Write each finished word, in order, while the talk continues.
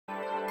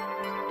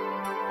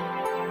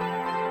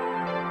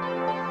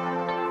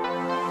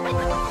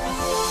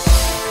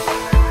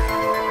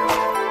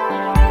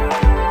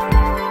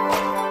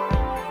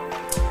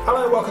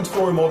Welcome to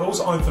Flooring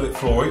Models, I'm Philip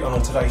Flory, and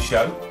on today's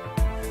show,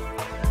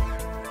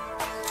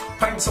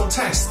 paints on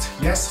test.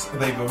 Yes,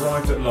 they've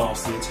arrived at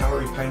last. The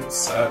Italeri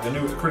paints, the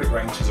new acrylic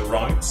range has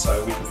arrived,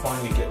 so we can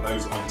finally get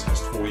those on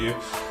test for you.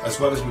 As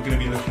well as we're going to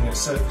be looking at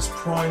surface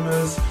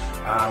primers,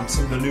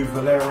 some of the new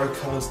Vallejo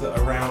colours that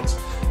are out,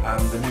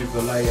 the new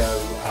Vallejo,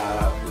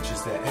 which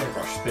is their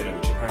airbrush thinner,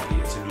 which apparently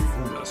is a new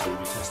formula, so we'll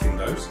be testing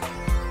those.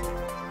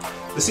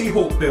 The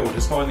Seahawk build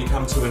has finally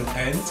come to an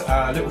end.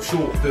 A little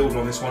short build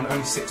on this one,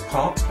 only 6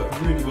 parts, but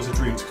really was a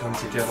dream to come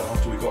together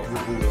after we got rid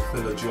of all the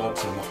filler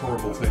jobs and the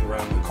horrible thing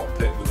around the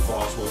cockpit with the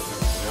bars work and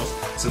everything else.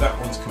 So that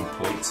one's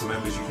complete. So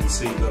members, you can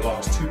see the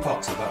last 2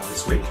 parts of that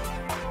this week.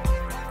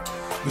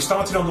 We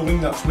started on the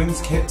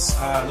wings kits.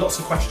 Lots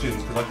of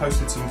questions because I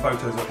posted some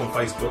photos up on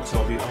Facebook, so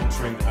I'll be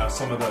answering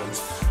some of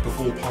those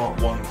before part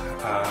 1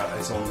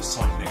 is on the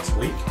site next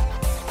week.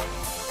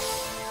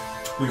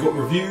 We've got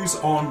reviews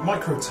on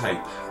micro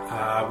tape,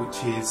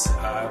 which is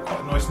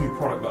quite a nice new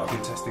product that I've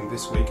been testing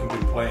this week and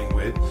been playing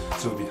with,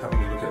 so we'll be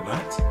having a look at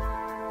that.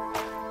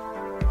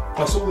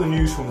 Plus all the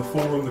news from the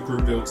forum, the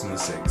group builds and the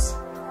SIGs.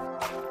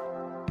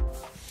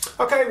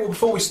 Okay, well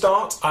before we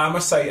start, I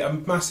must say a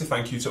massive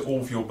thank you to all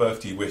of your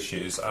birthday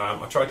wishes.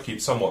 I tried to keep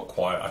somewhat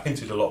quiet. I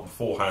hinted a lot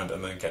beforehand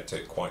and then kept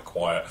it quite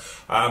quiet.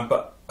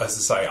 But as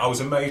I say, I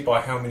was amazed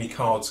by how many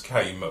cards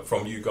came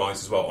from you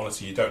guys as well.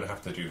 Honestly, you don't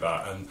have to do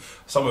that. And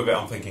some of it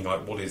I'm thinking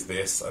like, what is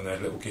this? And there are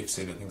little gifts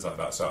in and things like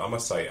that. So I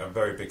must say a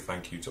very big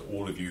thank you to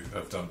all of you who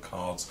have done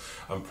cards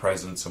and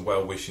presents and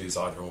well wishes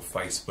either on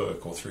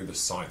Facebook or through the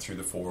site, through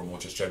the forum, or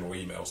just general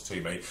emails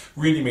to me.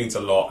 Really means a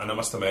lot. And I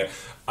must admit,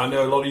 I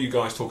know a lot of you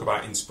guys talk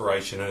about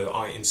inspiration and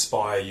I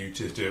inspire you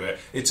to do it.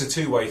 It's a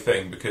two-way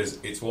thing because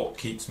it's what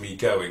keeps me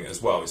going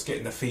as well. It's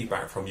getting the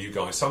feedback from you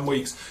guys. Some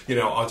weeks, you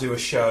know, I'll do a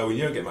show and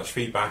you don't get much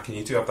feedback, and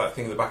you do have that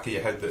thing in the back of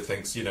your head that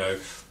thinks, you know,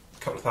 a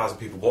couple of thousand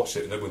people watched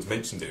it and no one's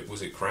mentioned it,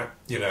 was it crap?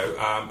 You know,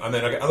 and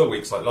then I get other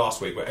weeks like last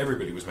week where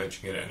everybody was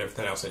mentioning it and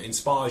everything else, and it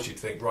inspires you to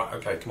think, right,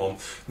 okay, come on,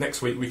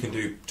 next week we can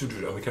do,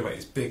 and we can make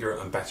this bigger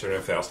and better and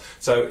everything else.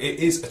 So it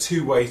is a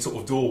two-way sort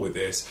of door with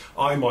this.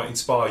 I might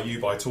inspire you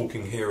by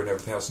talking here and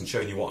everything else and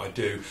showing you what I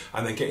do,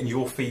 and then getting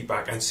your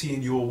feedback and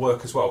seeing your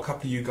work as well. A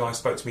couple of you guys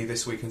spoke to me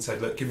this week and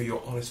said, look, give me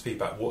your honest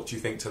feedback, what do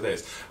you think to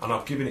this? And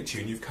I've given it to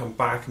you and you've come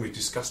back and we've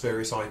discussed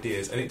various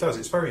ideas, and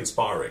it's very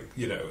inspiring,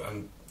 you know,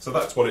 and so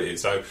that's what it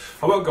is. So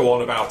I won't go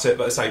on about it,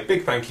 but I say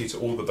big thank you to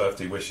all the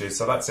birthday wishes.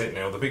 So that's it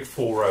now. The big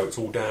 4-0, it's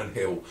all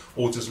downhill,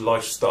 or just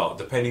life start,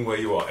 depending where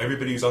you are.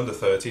 Everybody who's under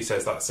 30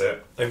 says that's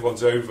it.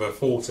 Everyone's over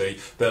 40,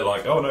 they're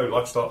like, oh no,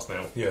 life starts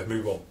now. Yeah,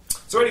 move on.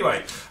 So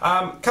anyway,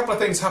 a couple of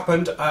things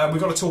happened.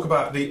 We've got to talk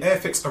about the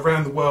Airfix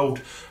Around the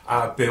World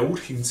build.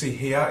 You can see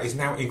here is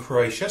now in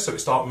Croatia, so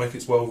it's starting to make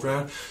its world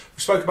round. We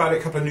spoke about it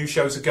a couple of news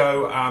shows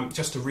ago.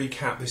 Just to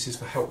recap, this is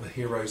for Help the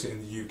Heroes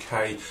in the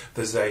UK.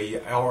 There's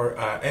our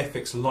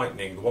Airfix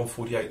Lightning, the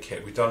 148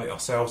 kit. We've done it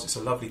ourselves. It's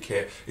a lovely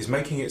kit. It's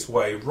making its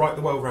way right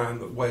the way around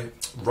the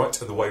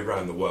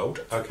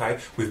world. Okay,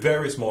 with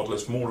various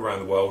modelers from all around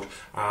the world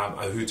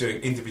who are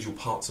doing individual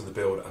parts of the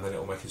build, and then it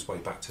will make its way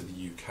back to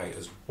the UK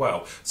as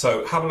well.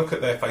 So have a look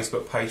at their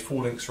Facebook page.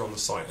 4 links are on the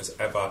site as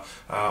ever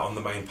on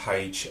the main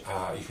page.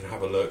 You can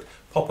have a look.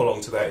 Pop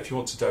along to there if you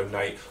want to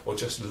donate or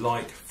just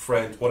like,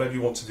 friend, whatever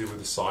you want to do with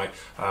the site.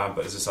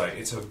 But as I say,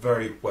 it's a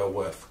very well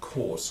worth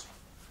cause.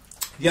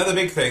 The other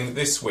big thing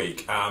this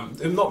week,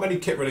 not many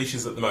kit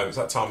releases at the moment, it's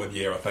that time of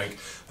year I think,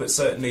 but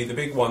certainly the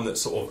big one that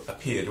sort of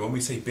appeared, when we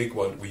say big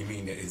one, we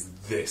mean it is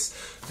this.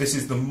 This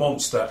is the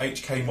monster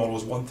HK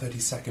Models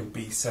 132nd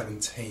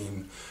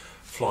B17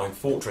 Flying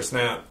Fortress.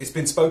 Now, it's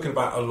been spoken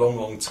about a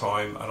long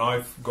time, and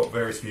I've got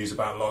various views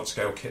about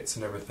large-scale kits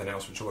and everything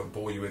else, which I won't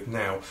bore you with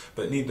now,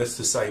 but needless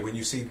to say, when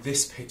you see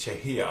this picture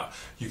here,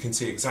 you can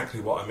see exactly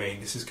what I mean.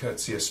 This is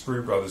courtesy of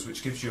Sprue Brothers,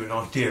 which gives you an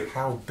idea of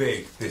how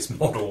big this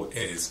model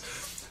is.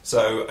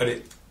 So, and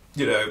it,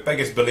 you know,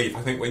 beggars belief,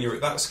 I think when you're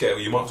at that scale,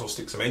 you might as well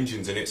stick some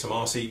engines in it, some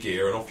RC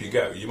gear, and off you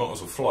go. You might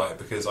as well fly it,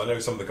 because I know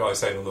some of the guys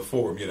saying on the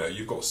forum, you know,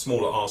 you've got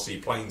smaller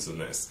RC planes than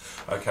this.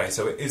 Okay,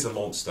 so it is a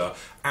monster.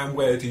 And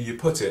where do you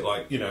put it?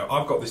 Like, you know,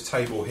 I've got this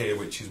table here,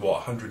 which is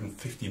what,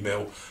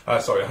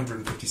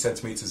 150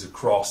 centimetres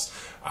across,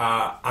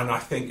 and I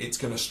think it's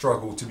going to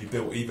struggle to be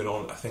built even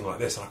on a thing like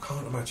this. And I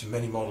can't imagine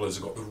many modelers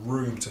have got the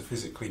room to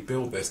physically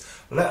build this,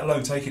 let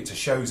alone take it to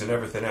shows and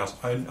everything else.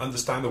 I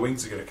understand the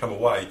wings are going to come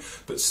away,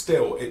 but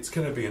still, it's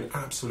going to be an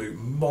absolute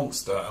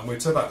monster. And we're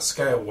to that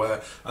scale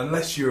where,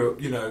 unless you're,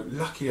 you know,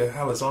 lucky as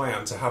hell as I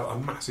am to have a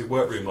massive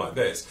workroom like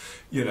this,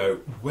 you know,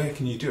 where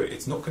can you do it?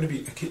 It's not going to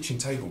be a kitchen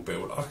table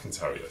build, I can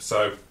tell you.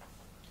 So,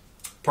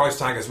 price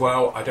tag as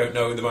well, I don't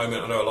know at the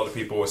moment. I know a lot of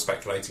people are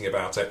speculating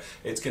about it.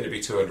 It's going to be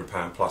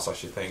 £200 plus, I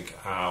should think.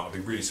 I'll be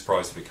really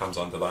surprised if it comes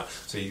under that.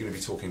 So you're going to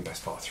be talking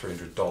best part of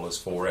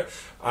 $300 for it.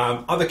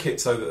 Other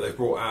kits though that they've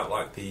brought out,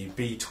 like the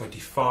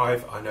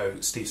B25. I know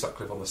Steve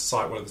Sutcliffe on the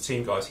site, one of the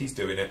team guys, he's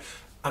doing it.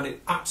 And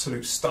it's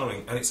absolute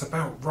stunning, and it's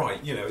about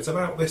right, you know, it's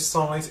about this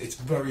size, it's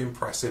very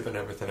impressive and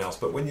everything else,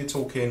 but when you're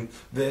talking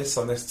this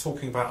and they're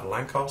talking about a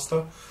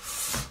Lancaster,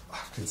 I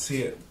can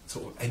see it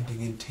sort of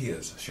ending in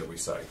tears, shall we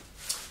say.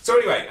 So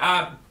anyway,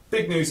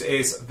 Big news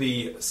is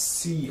the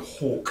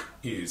Seahawk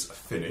is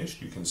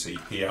finished, you can see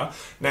here.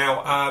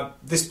 Now,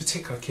 this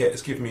particular kit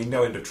has given me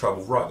no end of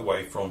trouble right the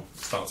way from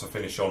start to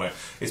finish on it.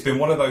 It's been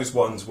one of those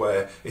ones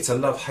where it's a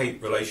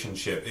love-hate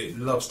relationship. It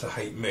loves to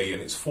hate me,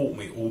 and it's fought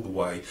me all the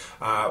way.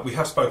 We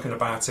have spoken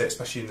about it,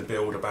 especially in the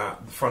build,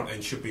 about the front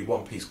end should be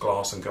one-piece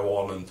glass and go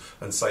on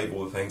and save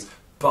all the things.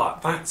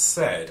 But that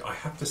said, I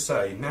have to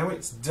say, now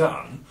it's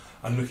done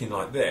and looking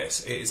like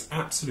this, it is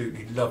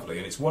absolutely lovely.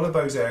 And it's one of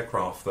those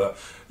aircraft that,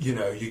 you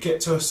know, you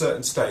get to a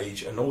certain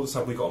stage and all of a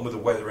sudden we got on with the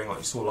weathering like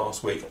you saw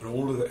last week,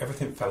 and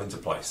everything fell into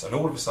place. And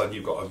all of a sudden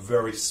you've got a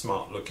very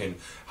smart looking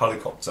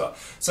helicopter.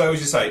 So as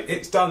you say,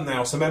 it's done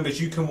now. So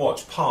members, you can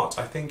watch part,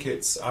 I think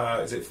it's,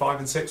 is it 5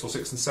 and 6 or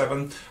 6 and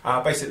 7?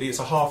 Basically it's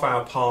a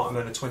half-hour part and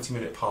then a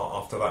 20-minute part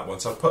after that one.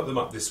 So I've put them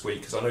up this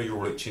week because I know you're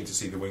all itching to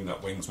see the Wing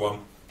That Wings one.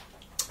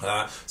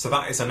 So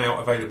that is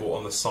now available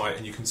on the site,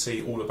 and you can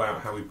see all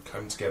about how we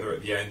come together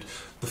at the end.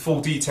 The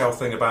full detail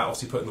thing about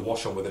obviously putting the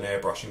wash on with an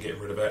airbrush and getting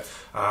rid of it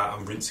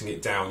and rinsing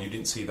it down. You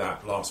didn't see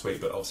that last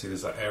week, but obviously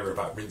there's that area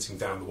about rinsing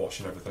down the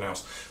wash and everything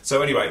else.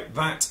 So anyway,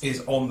 that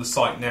is on the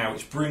site now,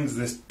 which brings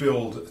this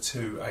build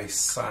to a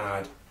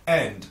sad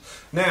end.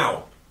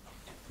 Now,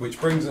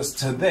 which brings us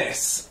to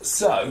this.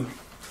 So,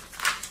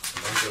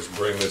 I'll just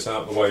bring this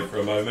out of the way for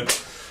a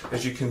moment.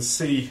 As you can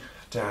see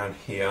down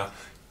here,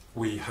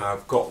 we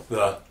have got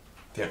the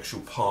actual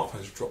part.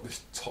 I'll just drop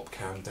this top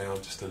cam down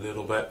just a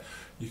little bit.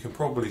 You can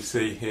probably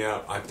see here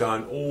I've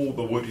done all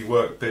the woody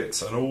work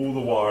bits and all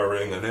the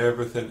wiring and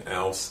everything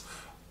else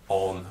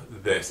on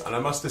this. And I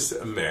must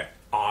admit,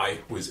 I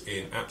was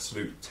in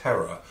absolute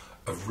terror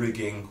of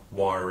rigging,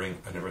 wiring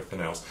and everything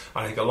else.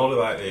 I think a lot of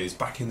that is,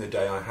 back in the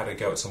day I had to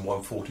go at some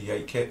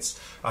 148 kits,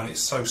 and it's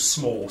so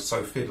small,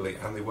 so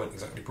fiddly, and they weren't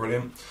exactly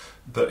brilliant,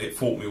 that it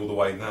fought me all the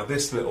way. Now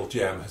this little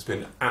gem has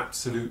been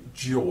absolute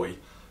joy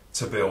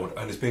to build,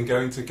 and it's been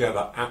going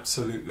together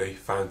absolutely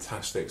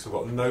fantastic, so I've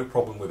got no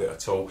problem with it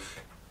at all.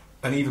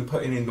 And even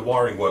putting in the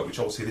wiring work, which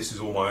obviously this is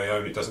all my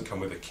own, it doesn't come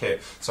with a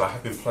kit, so I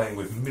have been playing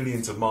with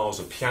millions of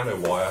miles of piano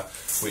wire,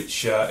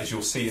 which as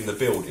you'll see in the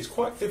build is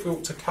quite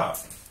difficult to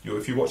cut.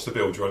 If you watch the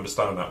build, you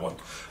understand that one.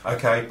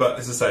 Okay, but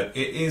as I said,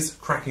 it is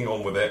cracking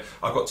on with it.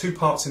 I've got 2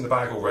 parts in the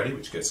bag already,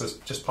 which gets us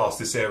just past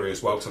this area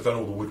as well, because I've done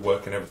all the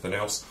woodwork and everything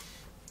else.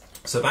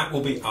 So that will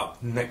be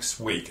up next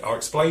week. I'll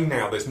explain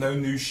now, there's no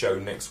news show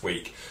next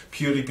week,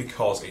 purely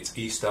because it's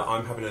Easter.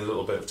 I'm having a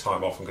little bit of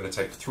time off. I'm going to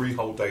take 3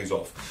 whole days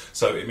off.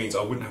 So it means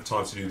I wouldn't have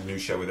time to do the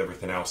news show with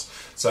everything else.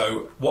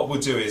 So what we'll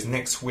do is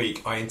next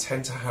week, I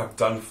intend to have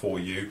done for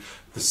you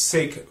the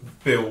SIG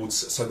builds,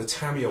 so the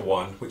Tamiya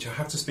one, which I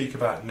have to speak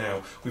about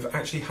now. We've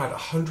actually had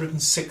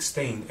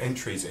 116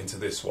 entries into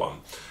this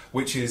one,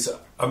 which is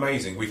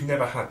amazing. We've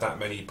never had that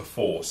many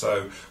before.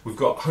 So we've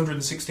got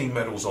 116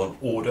 medals on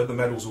order. The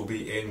medals will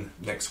be in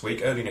next week,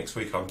 early next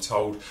week I'm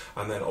told,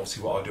 and then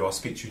obviously what I'll do, I'll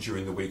speak to you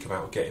during the week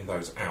about getting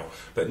those out.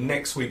 But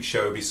next week's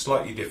show will be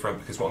slightly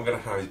different, because what I'm going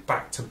to have is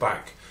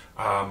back-to-back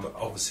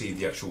obviously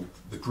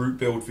the group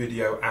build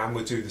video, and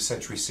we'll do the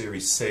Century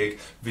Series SIG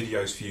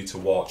videos for you to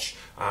watch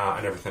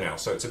and everything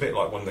else. So it's a bit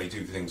like when they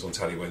do things on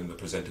telly when the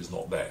presenter's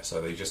not there,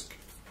 so they just,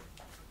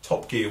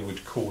 Top Gear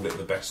would call it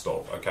the best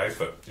of, okay,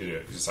 but you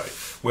know, as I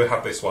say, we'll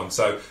have this one.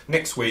 So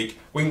next week,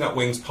 Wing That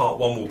Wings Part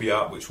 1 will be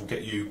up, which will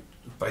get you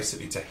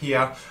basically to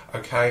here,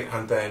 okay,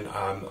 and then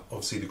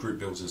obviously the group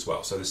builds as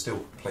well, so there's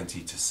still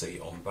plenty to see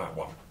on that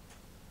one.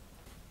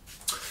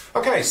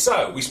 Okay,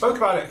 so we spoke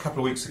about it a couple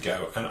of weeks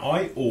ago, and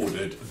I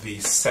ordered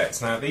these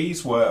sets. Now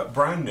these were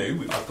brand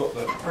new. I've got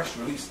the press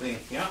release thing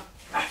here.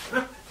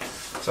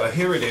 So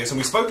here it is, and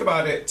we spoke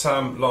about it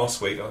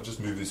last week. I'll just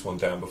move this one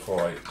down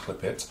before I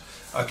clip it.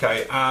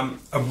 Okay, and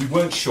we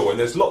weren't sure, and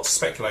there's lots of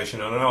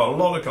speculation, and I know a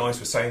lot of guys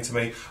were saying to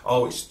me,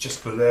 oh, it's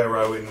just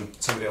Vallejo in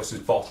somebody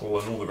else's bottle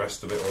and all the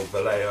rest of it, or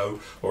Vallejo,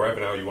 or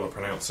however now you want to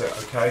pronounce it,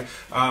 okay?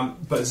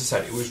 But as I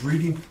said, it was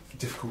really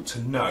difficult to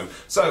know.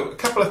 So a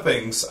couple of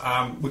things,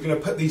 we're going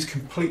to put these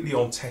completely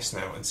on test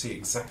now and see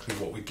exactly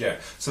what we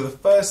get. So the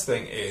first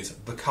thing is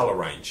the colour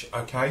range,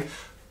 okay?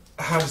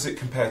 How does it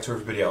compare to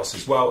everybody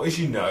else's? Well, as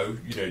you know,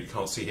 you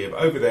can't see here, but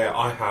over there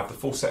I have the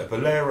full set of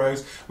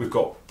Valleros. We've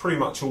got pretty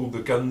much all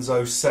the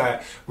Gunzo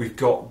set. We've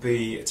got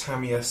the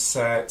Tamiya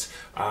set.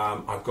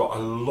 I've got a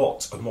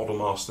lot of Model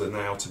Master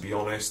now, to be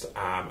honest,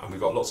 and we've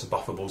got lots of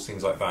buffables,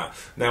 things like that.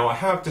 Now I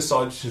have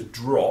decided to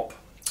drop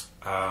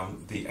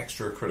the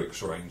extra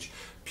acrylics range,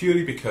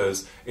 purely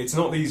because it's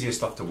not the easiest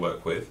stuff to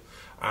work with,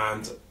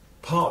 and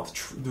part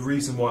of the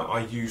reason why I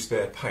use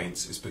their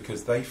paints is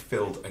because they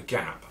filled a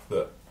gap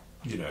that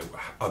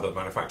other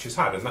manufacturers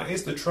had, and that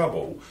is the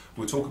trouble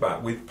we'll talk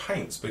about with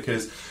paints,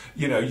 because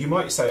you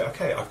might say,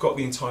 okay, I've got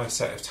the entire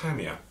set of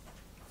Tamiya,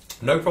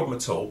 no problem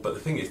at all, but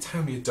the thing is,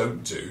 Tamiya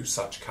don't do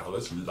such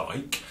colours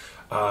like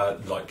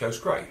light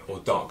ghost grey or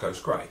dark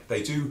ghost grey.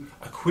 They do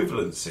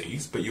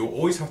equivalencies, but you'll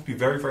always have to be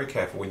very, very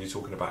careful when you're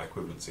talking about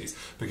equivalencies,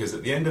 because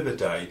at the end of the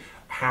day,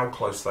 how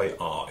close they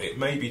are. It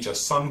may be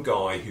just some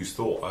guy who's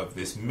thought of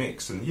this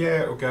mix, and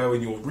yeah, it'll go,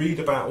 and you'll read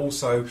about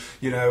also,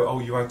 oh,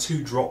 you add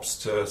 2 drops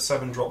to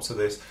 7 drops of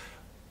this.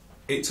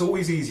 it's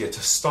always easier to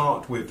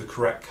start with the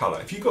correct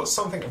colour. If you've got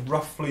something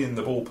roughly in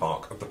the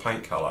ballpark of the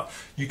paint colour,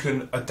 you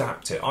can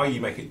adapt it, i.e.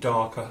 make it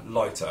darker,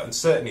 lighter. And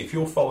certainly if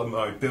you're following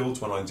my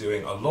builds when I'm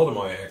doing a lot of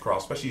my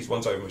aircraft, especially these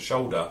ones over my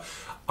shoulder,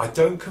 I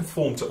don't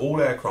conform to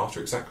all aircraft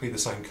are exactly the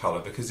same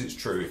colour, because it's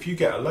true. If you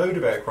get a load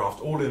of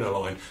aircraft all in a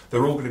line,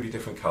 they're all going to be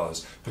different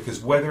colours,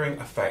 because weathering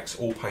affects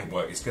all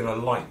paintwork. It's going to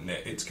lighten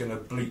it, it's going to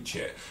bleach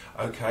it,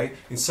 okay?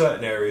 In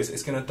certain areas,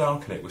 it's going to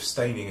darken it with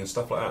staining and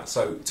stuff like that.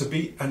 So to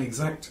be an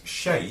exact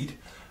shade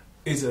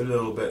is a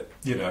little bit,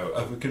 you know,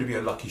 going to be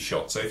a lucky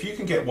shot. So if you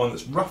can get one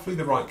that's roughly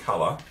the right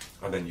colour,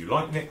 and then you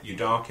lighten it, you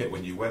darken it,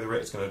 when you weather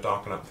it, it's going to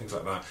darken up, things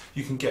like that,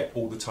 you can get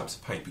all the types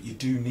of paint, but you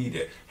do need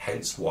it,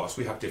 hence whilst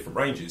we have different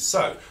ranges.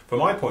 So, from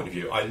my point of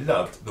view, I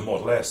loved the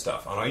Model Air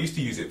stuff, and I used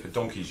to use it for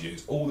donkey's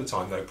years, all the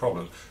time, no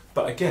problem.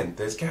 But again,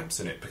 there's gaps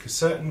in it, because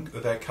certain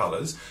of their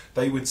colours,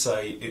 they would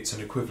say it's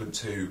an equivalent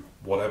to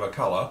whatever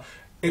colour.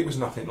 It was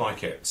nothing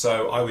like it.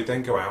 So I would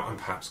then go out and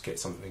perhaps get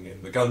something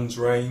in the guns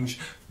range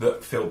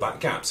that filled that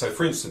gap. So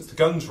for instance, the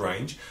guns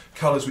range,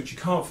 colours which you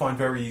can't find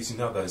very easy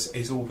in others,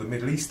 is all the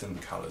Middle Eastern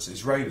colours,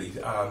 Israeli,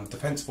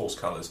 Defence Force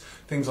colours,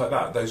 things like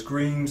that. Those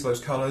greens,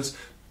 those colours,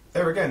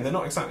 there again, they're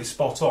not exactly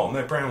spot on,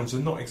 their browns are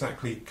not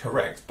exactly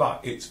correct, but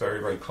it's very,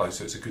 very close,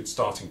 so it's a good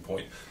starting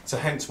point. So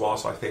hence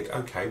whilst I think,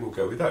 okay, we'll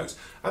go with those.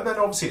 And then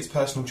obviously it's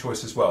personal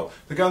choice as well.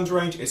 The guns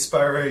range, it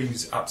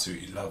sprays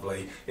absolutely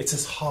lovely, it's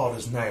as hard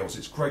as nails,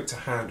 it's great to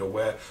handle,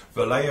 where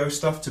Vallejo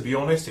stuff, to be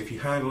honest, if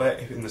you handle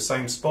it in the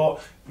same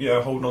spot, you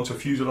know, holding onto a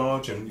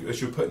fuselage, and as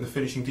you're putting the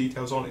finishing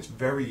details on, it's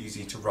very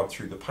easy to rub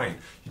through the paint.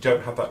 You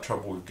don't have that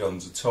trouble with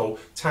guns at all.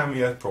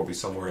 Tamiya, probably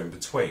somewhere in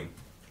between.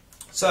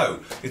 So,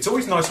 it's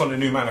always nice when a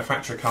new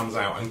manufacturer comes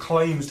out and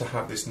claims to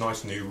have this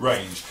nice new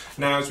range.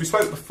 Now, as we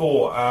spoke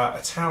before,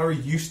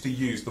 Italeri used to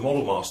use the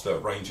Model Master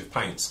range of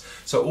paints,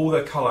 so all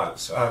their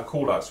call-outs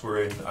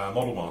were in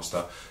Model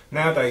Master.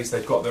 Nowadays,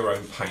 they've got their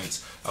own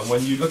paint, and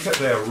when you look at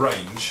their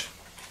range,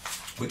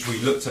 which we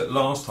looked at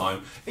last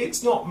time,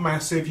 it's not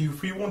massive.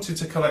 If you wanted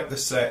to collect the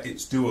set,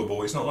 it's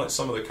doable. It's not like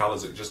some of the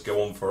colours that just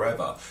go on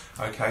forever.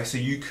 Okay, so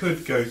you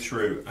could go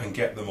through and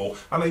get them all,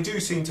 and they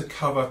do seem to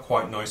cover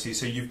quite nicely.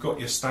 So you've got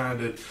your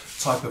standard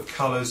type of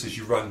colours as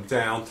you run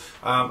down,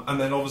 and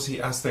then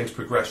obviously as things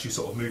progress, you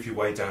sort of move your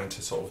way down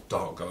to sort of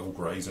dark gold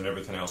greys and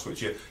everything else,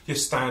 which are your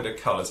standard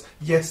colours.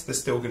 Yes,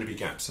 there's still going to be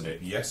gaps in it.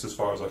 Yes, as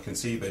far as I can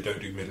see, they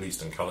don't do Middle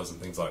Eastern colours and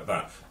things like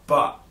that.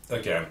 But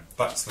again,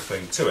 that's the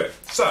thing to it.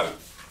 So,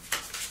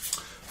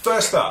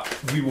 first up,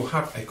 we will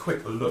have a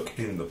quick look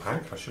in the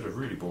pack. I should have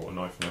really brought a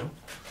knife now.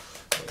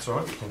 That's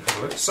alright, we can have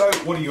a look. So,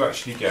 what do you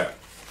actually get?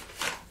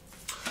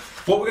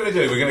 What we're going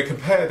to do, we're going to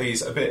compare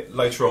these a bit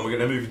later on. We're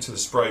going to move into the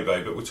spray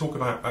bay, but we'll talk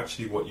about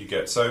actually what you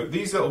get. So,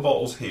 these little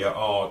bottles here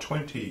are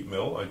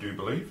 20ml, I do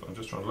believe. I'm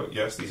just trying to look.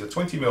 Yes, these are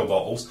 20ml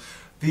bottles.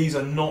 These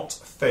are not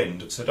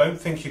thinned, so don't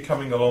think you're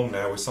coming along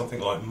now with something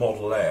like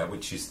Model Air,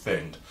 which is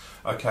thinned.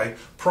 Okay,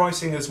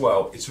 pricing as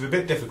well, it's a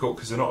bit difficult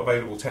because they're not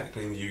available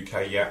technically in the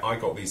UK yet. I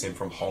got these in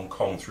from Hong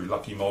Kong through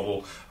Lucky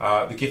Model.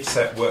 The gift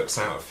set works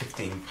out at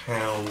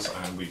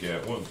 £15, and we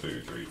get 1,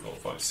 2, 3, 4,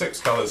 5,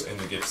 6 colours in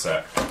the gift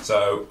set.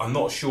 So I'm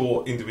not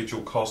sure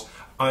individual cost.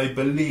 I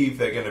believe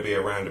they're going to be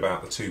around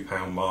about the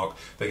 £2 mark.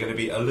 They're going to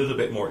be a little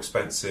bit more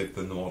expensive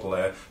than the Model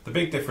Air. The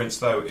big difference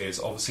though is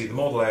obviously the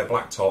Model Air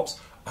black tops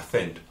are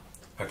thinned.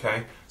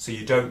 Okay, so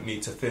you don't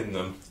need to thin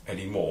them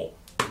anymore,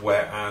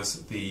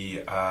 whereas the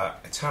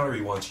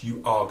Italeri ones you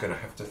are going to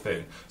have to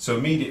thin. So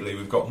immediately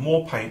we've got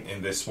more paint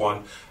in this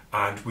one,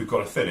 and we've got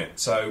to thin it.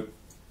 So,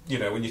 you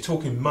know, when you're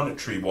talking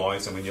monetary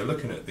wise, and when you're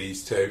looking at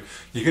these two,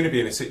 you're going to be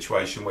in a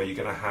situation where you're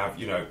going to have,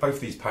 you know, both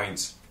these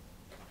paints.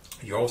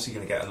 You're obviously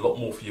going to get a lot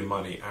more for your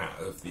money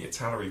out of the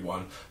Italeri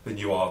one than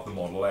you are the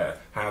Model Air.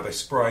 How they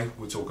spray,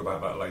 we'll talk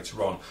about that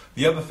later on.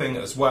 The other thing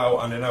as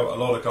well, and I know a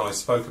lot of guys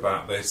spoke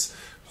about this,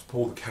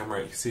 pull the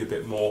camera, you can see a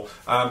bit more.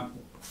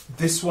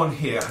 This one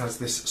here has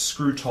this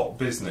screw top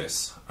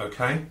business,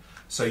 okay?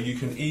 So you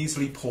can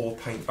easily pour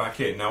paint back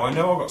in. Now I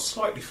know I got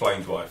slightly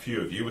flamed by a few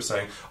of you were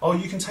saying, oh,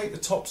 you can take the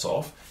tops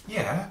off.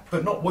 Yeah,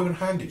 but not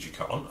one-handed you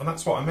can't, and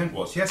that's what I meant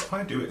was, yes,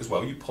 I do it as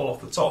well, you pull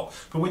off the top,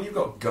 but when you've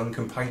got gunk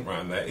and paint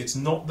around there, it's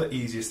not the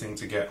easiest thing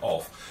to get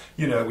off.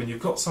 You know, when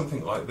you've got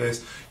something like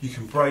this, you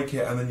can break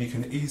it and then you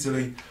can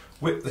easily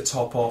whip the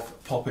top off,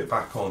 pop it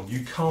back on.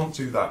 You can't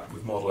do that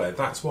with Model Air.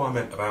 That's what I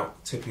meant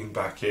about tipping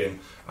back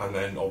in, and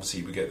then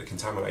obviously we get the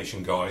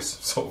contamination guys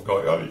sort of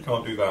going, oh, you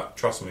can't do that.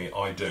 Trust me,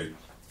 I do.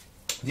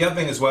 The other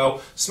thing as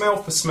well,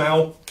 smell for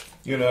smell,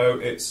 you know,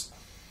 it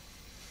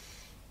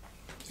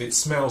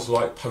smells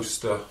like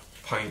poster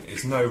paint.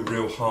 There's no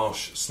real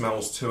harsh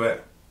smells to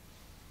it.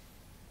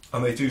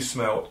 And they do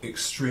smell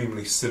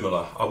extremely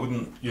similar. I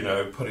wouldn't, you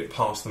know, put it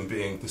past them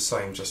being the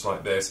same just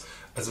like this.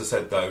 As I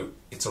said though,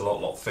 it's a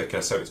lot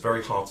thicker, so it's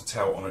very hard to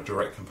tell on a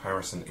direct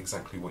comparison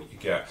exactly what you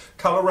get.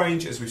 Colour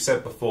range, as we've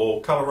said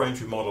before, colour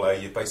range with Model A,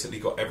 you've basically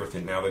got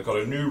everything now. They've got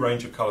a new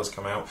range of colours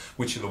come out,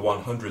 which are the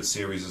 100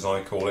 series as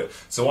I call it.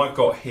 So I've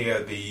got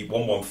here the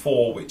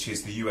 114, which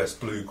is the US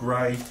blue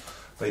grey.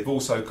 They've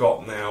also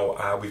got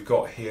now, we've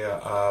got here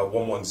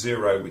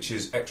 110, which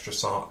is extra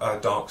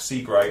dark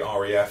sea grey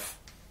REF.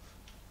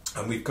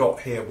 And we've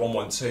got here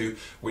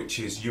 112, which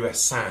is US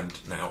sand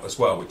now as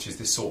well, which is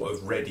this sort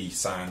of reddy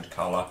sand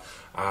colour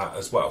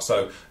as well.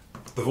 So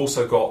they've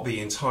also got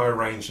the entire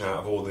range now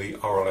of all the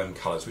RLM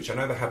colours, which I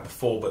know they had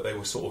before, but they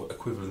were sort of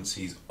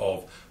equivalencies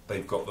of,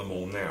 they've got them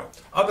all now.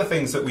 Other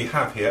things that we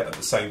have here at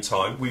the same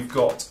time, we've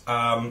got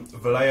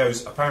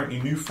Vallejo's apparently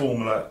new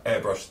formula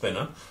airbrush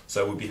thinner,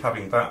 so we'll be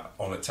having that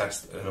on a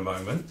test in a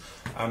moment.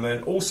 And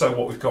then also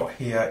what we've got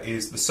here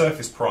is the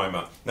surface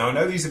primer. Now I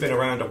know these have been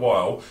around a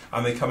while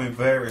and they come in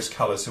various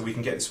colours, so we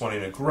can get this one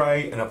in a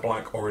grey, in a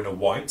black or in a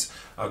white.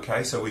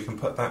 Okay, so we can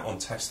put that on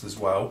test as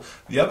well.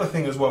 The other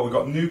thing as well, we've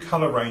got new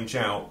colour range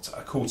out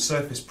called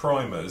surface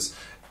primers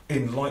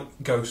in light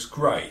ghost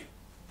grey.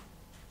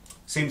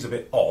 Seems a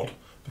bit odd,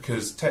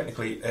 because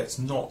technically it's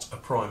not a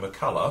primer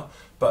colour,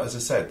 but as I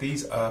said,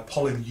 these are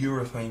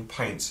polyurethane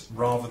paints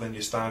rather than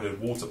your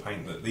standard water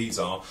paint that these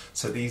are.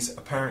 So these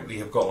apparently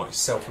have got like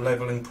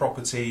self-leveling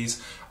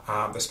properties.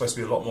 They're supposed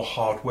to be a lot more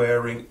hard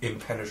wearing,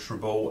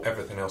 impenetrable,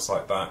 everything else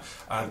like that,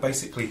 and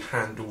basically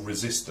handle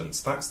resistance.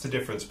 That's the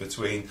difference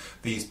between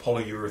these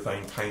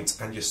polyurethane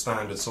paints and your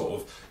standard sort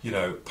of, you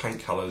know,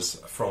 paint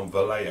colours from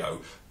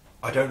Vallejo.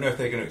 I don't know if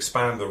they're going to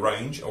expand the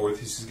range or if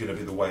this is going to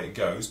be the way it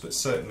goes, but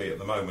certainly at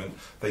the moment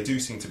they do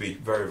seem to be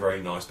very,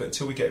 very nice. But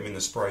until we get them in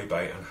the spray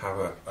bay and have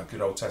a good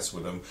old test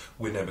with them,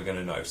 we're never going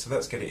to know. So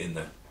let's get it in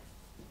there.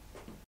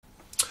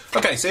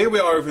 Okay, so here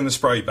we are over in the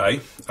spray bay.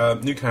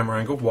 New camera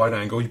angle, wide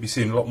angle. You'll be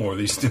seeing a lot more of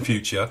these in the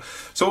future.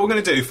 So what we're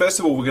going to do, first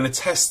of all, we're going to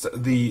test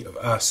the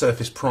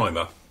surface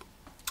primer.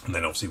 And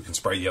then obviously we can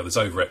spray the others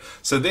over it.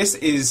 So this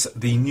is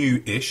the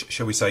new-ish,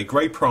 shall we say,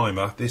 grey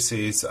primer. This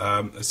is,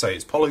 let's say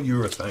it's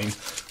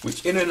polyurethane,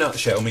 which in a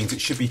nutshell means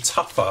it should be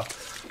tougher,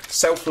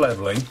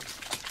 self-leveling,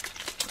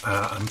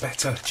 and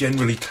better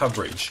generally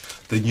coverage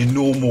than your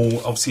normal,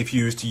 obviously if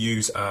you used to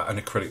use an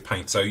acrylic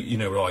paint. So you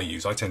know what I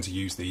use. I tend to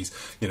use these,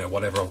 you know,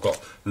 whatever I've got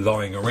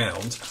lying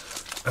around.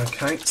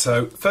 Okay,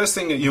 so first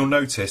thing that you'll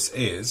notice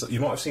is, you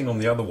might have seen on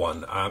the other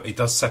one, it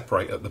does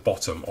separate at the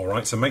bottom,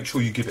 alright? So make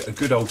sure you give it a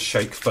good old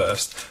shake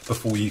first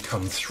before you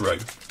come through.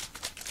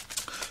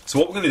 So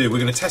what we're going to do, we're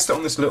going to test it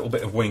on this little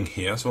bit of wing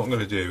here. So what I'm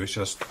going to do is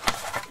just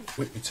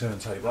whip your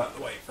turntable out of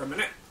the way for a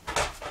minute.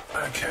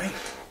 Okay,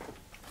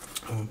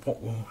 and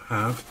what we'll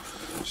have,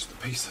 just a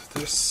piece of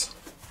this,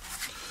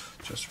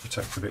 just to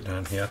protect a bit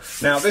down here.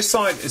 Now this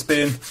side has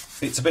been,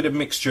 it's a bit of a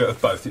mixture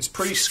of both. It's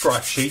pretty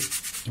scratchy.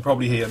 You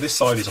probably hear this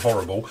side is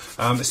horrible.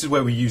 This is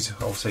where we use,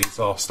 obviously it's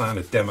our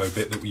standard demo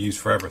bit that we use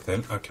for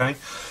everything. Okay,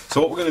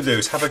 so what we're going to do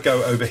is have a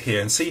go over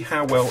here and see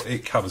how well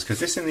it covers, because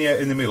this in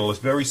the middle is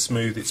very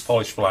smooth, it's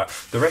polished flat.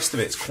 The rest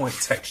of it's quite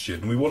textured,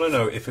 and we want to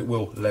know if it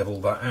will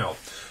level that out.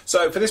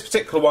 So for this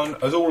particular one,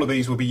 as all of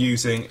these we'll be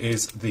using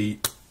is the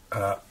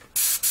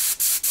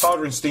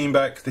Harder and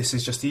Steenbeck. This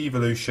is just the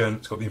Evolution.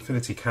 It's got the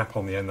infinity cap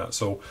on the end,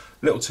 that's all.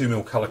 Little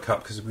 2mm colour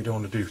cup because we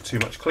don't want to do too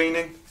much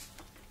cleaning.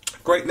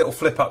 Great little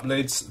flip-up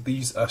lids.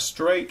 These are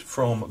straight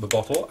from the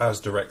bottle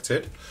as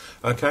directed.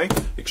 Okay,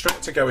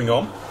 extractor going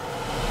on.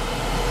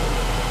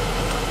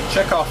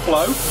 Check our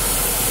flow.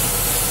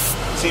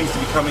 Seems to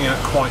be coming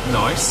out quite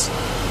nice.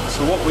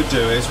 So what we'll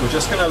do is we're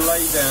just going to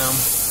lay down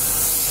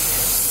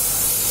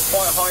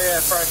quite high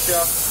air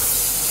pressure.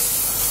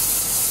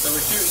 So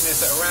we're shooting this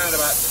at around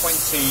about 20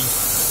 to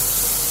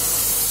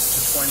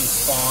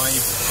 25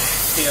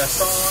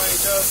 psi.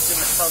 Just going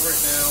to cover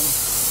it down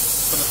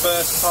for the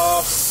first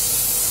pass.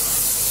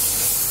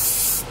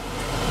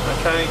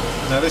 Okay,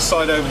 now this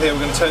side over here, we're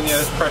going to turn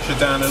the pressure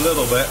down a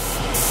little bit.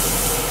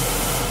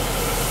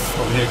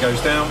 Probably here goes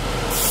down.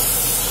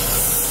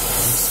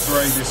 And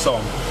spray this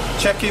on.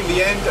 Checking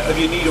the end of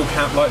your needle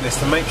cap like this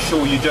to make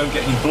sure you don't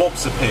get any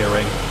blobs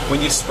appearing.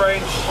 When you're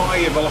spraying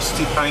higher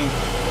velocity paint,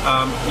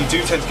 you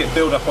do tend to get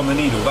build up on the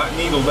needle. That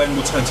needle then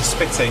will turn to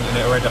spitting and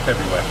it'll end up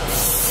everywhere.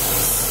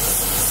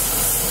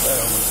 So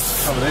we'll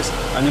just cover this,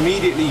 and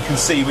immediately you can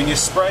see when you're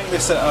spraying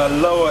this at a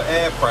lower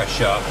air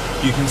pressure,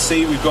 you can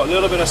see we've got a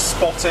little bit of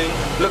spotting.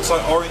 Looks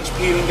like orange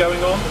peeling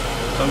going on.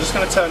 So I'm just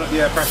going to turn up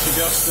the air pressure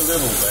just a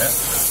little bit.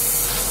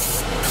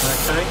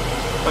 Okay,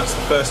 that's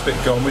the first bit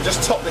gone. We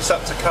just top this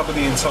up to cover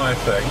the entire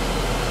thing.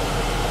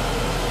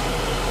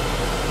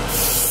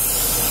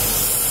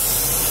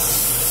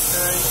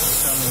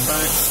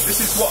 Back.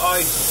 This is what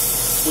I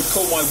would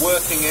call my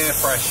working air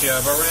pressure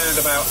of around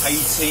about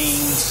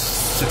 18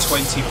 to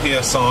 20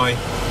 psi,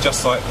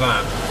 just like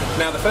that.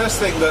 Now the first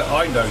thing that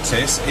I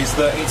notice is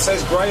that it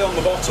says grey on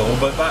the bottle,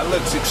 but that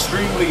looks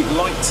extremely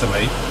light to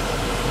me.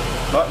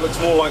 That looks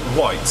more like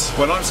white.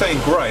 When I'm saying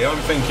grey,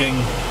 I'm thinking,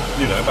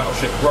 you know,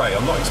 battleship grey.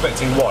 I'm not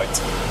expecting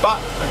white.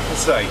 But, like I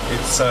say,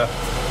 it's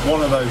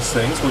one of those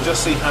things. We'll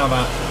just see how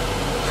that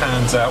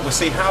pans out. We'll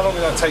see how long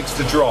that takes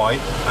to dry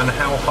and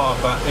how hard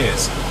that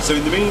is. So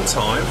in the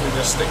meantime, we'll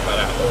just stick that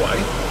out of the way.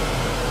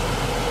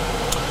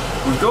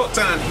 We've got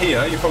down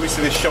here, you probably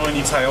see this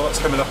shiny tail, that's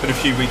coming up in a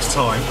few weeks'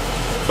 time,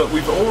 but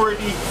we've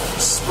already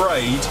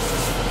sprayed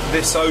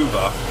this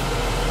over,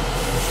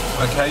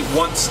 Okay,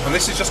 once, and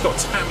this has just got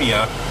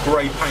Tamiya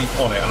grey paint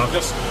on it, and I've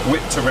just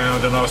whipped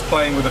around and I was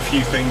playing with a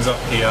few things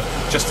up here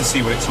just to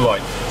see what it's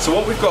like. So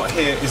what we've got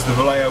here is the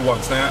Vallejo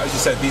ones. Now, as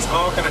you said, these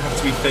are going to have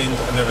to be thinned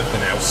and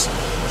everything else.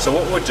 So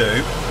what we'll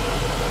do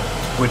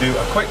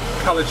a quick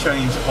colour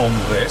change on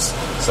this.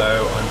 So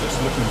I'm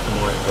just looking for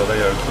my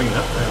Vallejo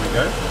cleaner. There we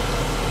go.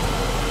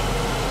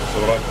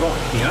 So what I've got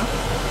here,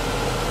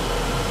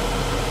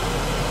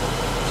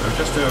 so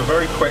just do a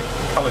very quick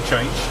colour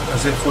change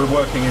as if we're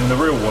working in the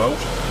real world.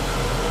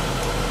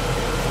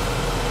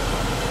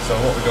 So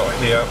what we've got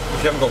here,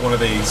 if you haven't got one of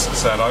these,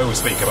 sad, I always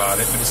speak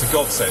about it, but it's a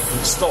godsend.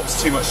 It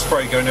stops too much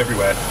spray going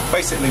everywhere.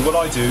 Basically what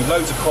I do,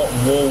 loads of cotton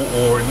wool,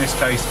 or in this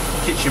case,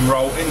 kitchen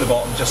roll in the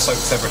bottom, just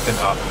soaks everything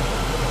up.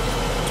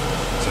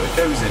 So it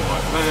goes in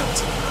like that,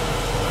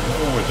 and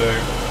all we do,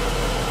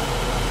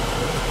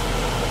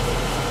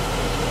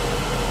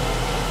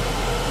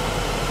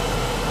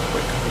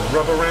 quick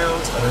rub around,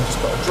 and then just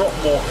put a drop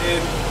more in,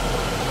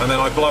 and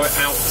then I blow it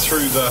out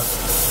through the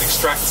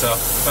extractor.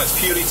 That's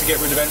purely to get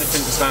rid of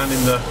anything that's down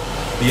in the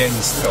end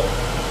still.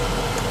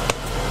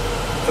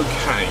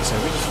 Okay, so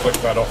let me just flick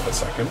that off a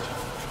second.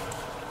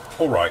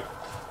 Alright,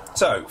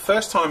 so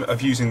first time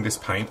of using this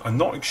paint, I'm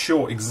not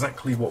sure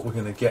exactly what we're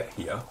going to get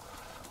here.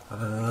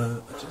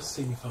 Just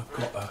see if I've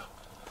got a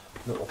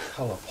little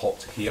colour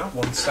pot here,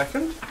 1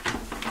 second.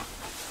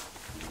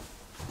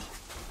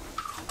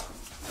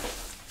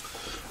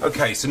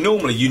 Okay, so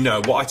normally, you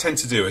know, what I tend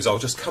to do is I'll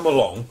just come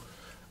along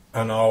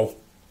and I'll,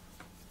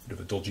 bit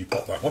of a dodgy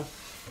pot that one,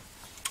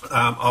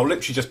 I'll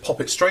literally just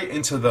pop it straight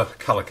into the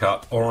colour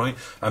cup, alright,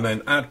 and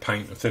then add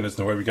paint and thinners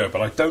and away we go.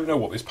 But I don't know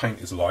what this paint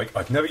is like.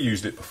 I've never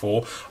used it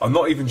before. I'm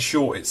not even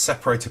sure it's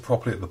separated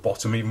properly at the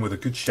bottom, even with a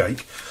good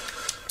shake.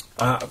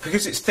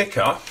 Because it's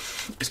thicker,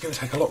 it's going to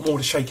take a lot more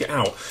to shake it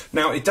out.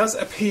 Now, it does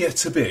appear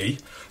to be,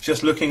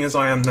 just looking as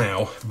I am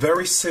now,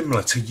 very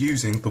similar to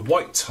using the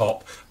white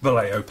top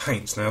Vallejo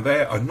paints. Now,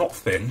 they are not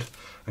thinned.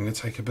 I'm going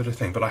to take a bit of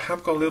thing, but I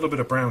have got a little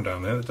bit of brown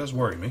down there. That does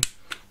worry me.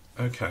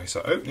 Okay,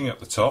 so opening up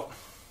the top.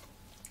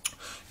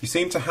 You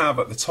seem to have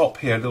at the top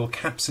here a little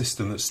cap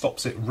system that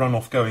stops it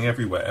runoff going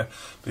everywhere.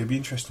 But it'd be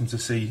interesting to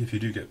see if you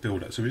do get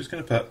build-up. So we're just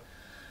going to put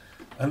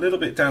a little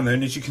bit down there,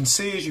 and as you can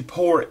see, as you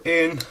pour it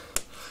in,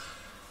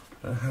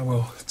 I don't know how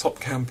well the top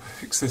cam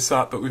picks this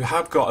up, but we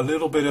have got a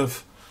little bit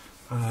of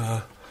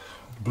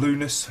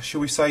blueness,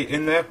 shall we say,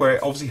 in there, where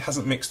it obviously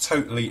hasn't mixed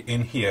totally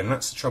in here, and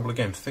that's the trouble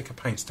again. Thicker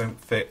paints don't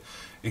fit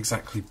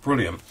exactly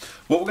brilliant.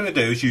 What we're going to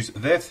do is use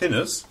their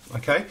thinners,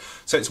 okay?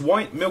 So it's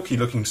white, milky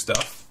looking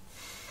stuff.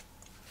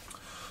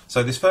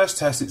 So this first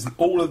test, it's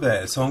all of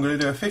theirs, so I'm going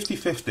to do a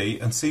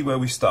 50-50 and see where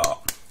we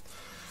start.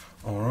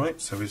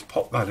 Alright, so we just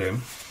pop that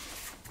in.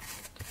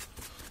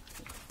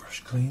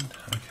 Brush clean,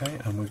 okay,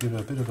 and we'll give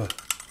it a bit of a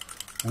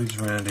whiz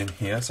around in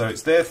here. So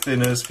it's their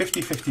thinners,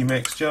 50-50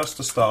 mix just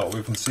to start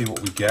with and see what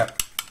we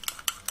get.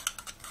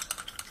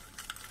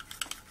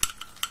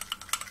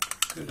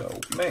 Good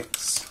old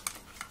mix.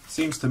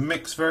 Seems to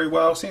mix very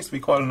well, seems to be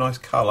quite a nice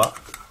colour.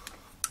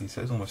 He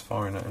says, almost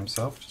firing at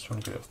himself, just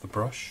trying to get it off the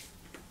brush.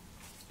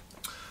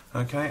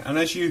 Okay, and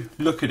as you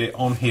look at it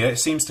on here, it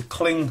seems to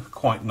cling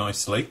quite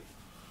nicely.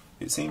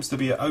 It seems to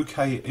be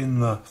okay in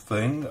the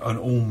thing and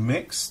all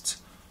mixed.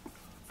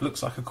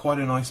 Looks like quite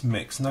a nice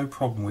mix, no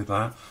problem with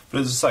that.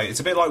 But as I say, it's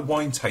a bit like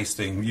wine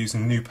tasting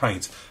using new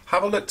paints.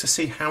 Have a look to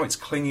see how it's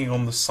clinging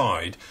on the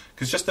side,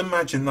 because just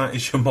imagine that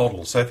is your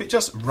model. So if it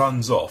just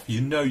runs off,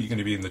 you know you're going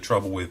to be in the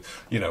trouble with,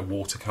 you know,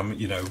 water coming,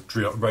 you know,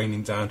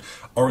 raining down,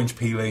 orange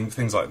peeling,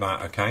 things like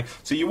that, okay?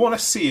 So you want to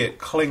see it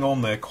cling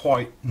on there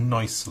quite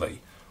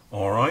nicely,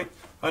 alright?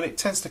 And it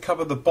tends to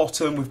cover the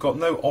bottom. We've got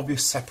no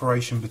obvious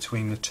separation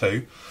between the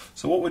two.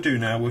 So what we'll do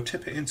now, we'll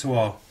tip it into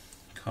our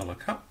colour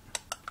cup.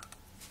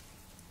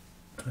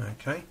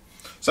 Okay,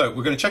 so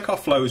we're going to check our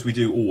flow as we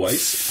do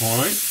always,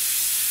 alright?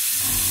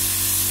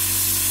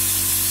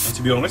 And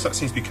to be honest, that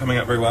seems to be coming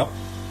out very well.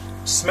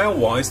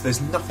 Smell-wise, there's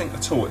nothing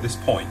at all at this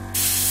point.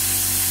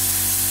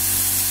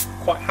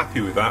 Quite happy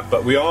with that,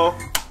 but we are,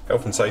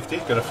 health and safety,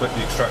 going to flip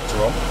the extractor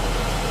on.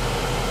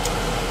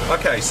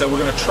 Okay, so we're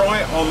going to try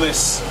it on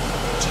this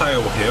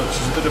tail here, which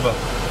is a bit of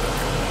a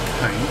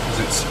pain because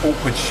it's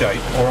awkward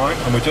shape, alright,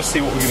 and we'll just see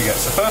what we're going to get.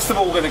 So first of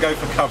all, we're going to go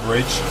for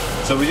coverage,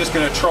 so we're just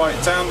going to try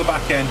it down the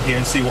back end here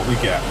and see what we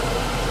get.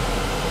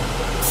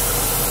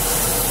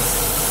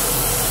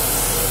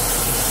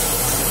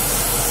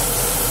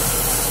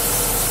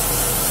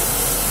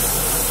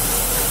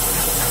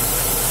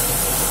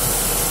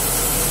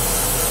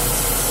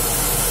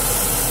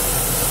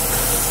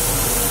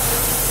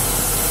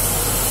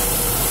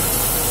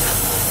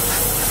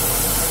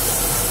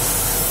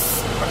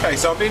 Okay,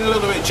 so I'm being a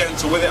little bit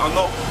gentle with it, I'm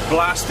not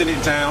blasting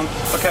it down.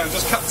 Okay, I've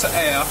just cut to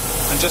air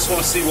and just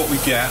want to see what we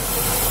get.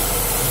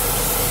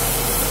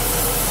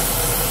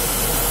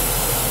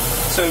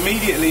 So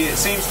immediately it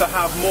seems to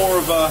have more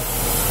of a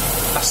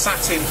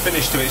satin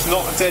finish to it. It's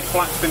not a dead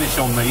flat finish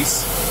on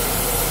these.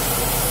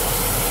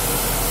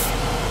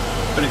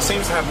 But it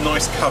seems to have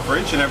nice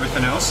coverage and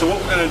everything else. So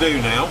what we're going to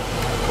do now,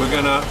 we're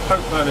going to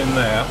poke that in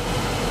there.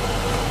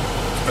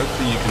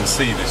 Hopefully you can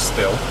see this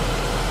still.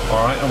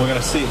 Alright, and we're going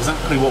to see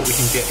exactly what we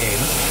can get in.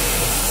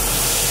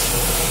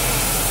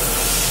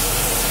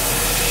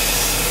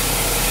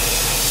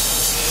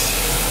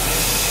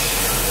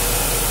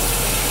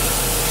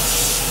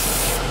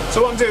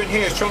 So what I'm doing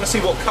here is trying to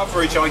see what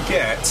coverage I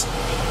get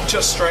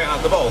just straight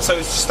out the bowl. So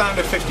it's a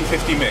standard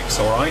 50-50 mix,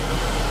 alright?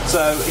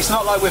 So it's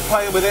not like we're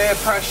playing with air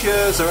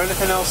pressures or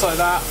anything else like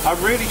that.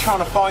 I'm really trying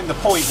to find the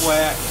point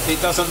where it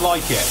doesn't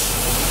like it.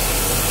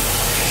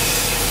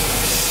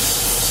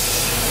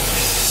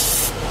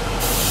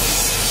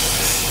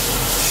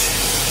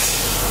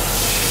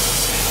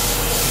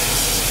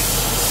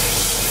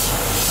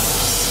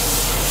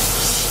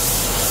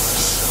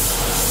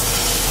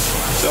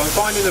 So I'm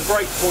finding the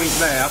break point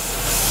there.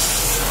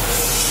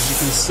 As you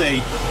can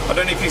see, I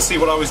don't know if you see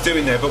what I was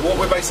doing there, but what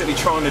we're basically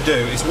trying to do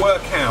is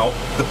work out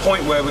the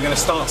point where we're going to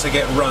start to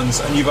get runs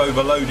and you've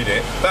overloaded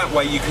it. That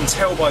way you can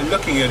tell by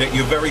looking at it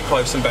you're very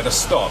close and better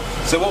stop.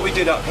 So what we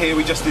did up here,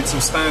 we just did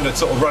some standard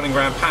sort of running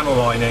around panel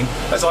lining,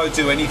 as I would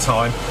do any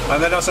time.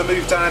 And then as I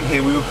moved down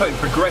here, we were putting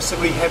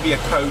progressively heavier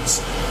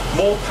coats,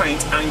 more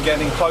paint, and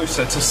getting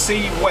closer to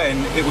see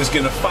when it was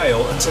going to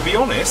fail. And to be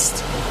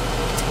honest,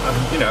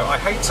 you know, I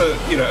hate to,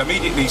 you know,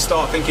 immediately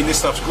start thinking this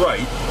stuff's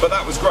great, but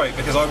that was great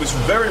because I was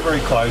very, very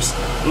close,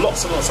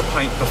 lots and lots of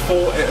paint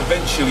before it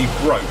eventually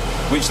broke,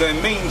 which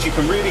then means you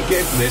can really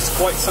give this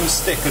quite some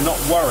stick and not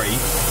worry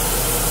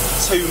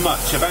too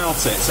much about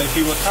it. So if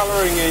you were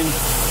colouring in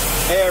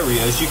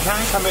areas, you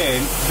can come in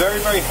very,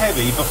 very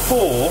heavy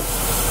before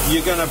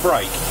you're going to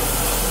break.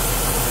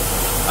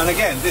 And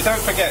again,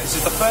 don't forget, this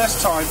is the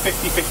first time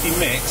 50-50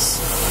 mix,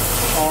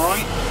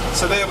 alright?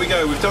 So there we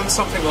go, we've done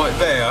something like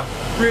there,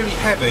 really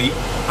heavy,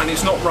 and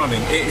it's not running,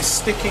 it is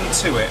sticking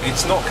to it,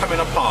 it's not coming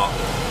apart.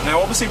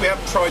 Now obviously we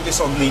haven't tried this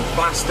on neat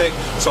plastic,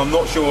 so I'm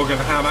not sure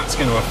how that's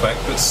going to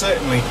affect, but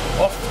certainly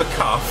off the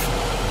cuff,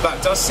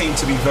 that does seem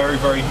to be very,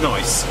 very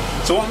nice.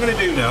 So what I'm going to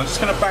do now, I'm just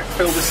going to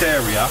backfill this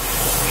area,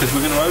 because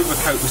we're going to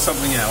overcoat with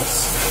something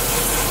else.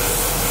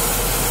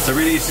 So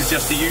really this is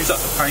just to use up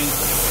the paint.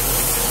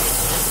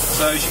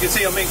 So as you can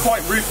see, I'm being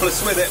quite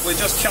ruthless with it, we're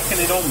just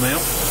chucking it on now,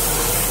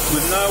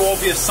 with no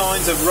obvious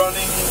signs of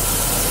running,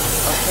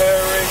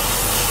 occurring.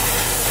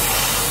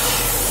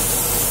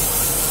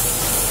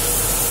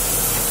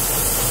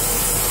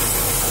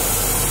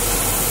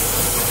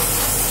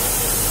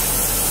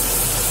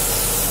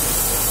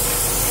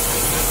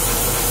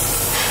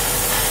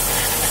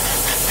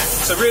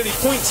 So really,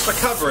 points for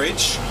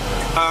coverage.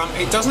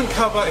 It doesn't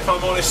cover, if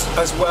I'm honest,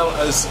 as well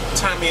as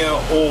Tamiya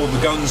or the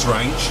Guns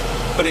range,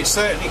 but it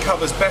certainly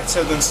covers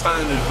better than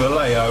standard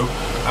Vallejo,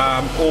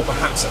 or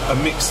perhaps a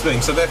mixed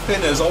thing. So their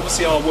thinners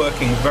obviously are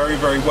working very,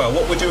 very well.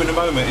 What we'll do in a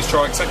moment is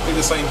try exactly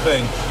the same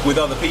thing with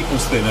other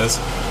people's thinners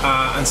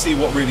and see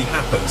what really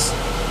happens.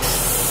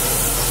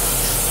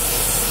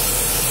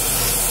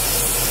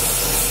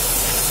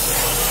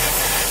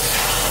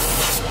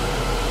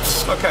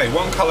 Okay,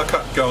 one colour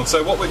cut gone.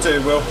 So what we'll do,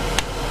 we're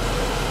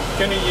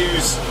going to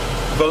use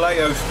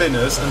Vallejo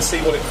thinners and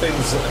see what it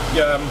thins,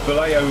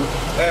 Vallejo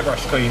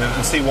airbrush cleaner,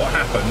 and see what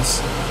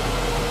happens.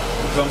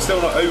 Because I'm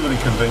still not overly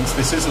convinced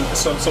this isn't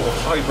some sort of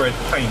hybrid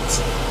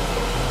paint.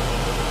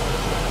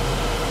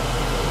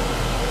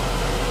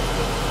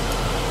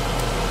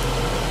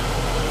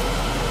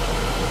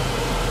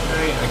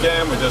 Okay,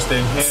 again we're just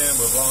in here,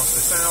 we'll blast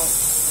this out.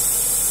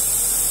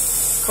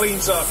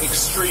 Cleans up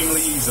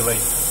extremely easily.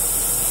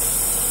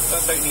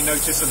 Don't take any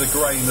notice of the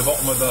grey in the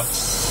bottom of the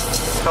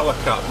colour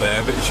cut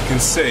there, but as you can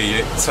see,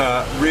 it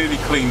really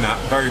cleaned that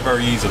very,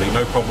 very easily,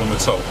 no problem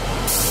at all.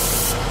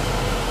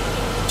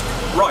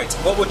 Right,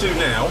 what we'll do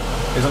now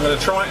is I'm going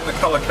to try it in the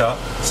colour cut,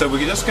 so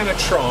we're just going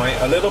to try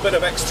a little bit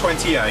of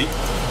X28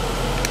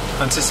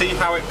 and to see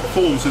how it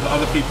performs with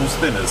other people's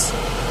thinners.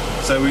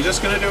 So we're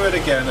just going to do it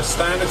again, a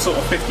standard sort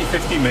of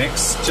 50-50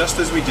 mix, just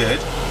as we did.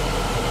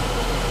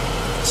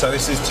 So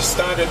this is just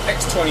standard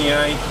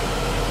X28.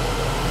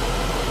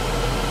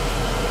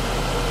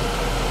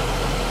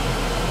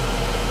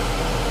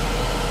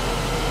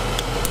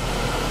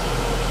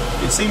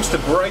 It seems to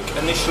break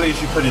initially as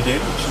you put it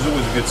in, which is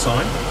always a good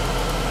sign.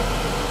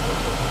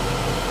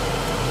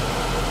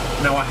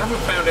 Now I haven't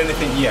found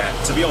anything yet,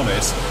 to be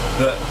honest,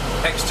 that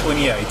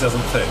X28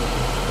 doesn't thin,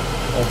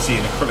 obviously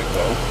in acrylic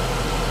world.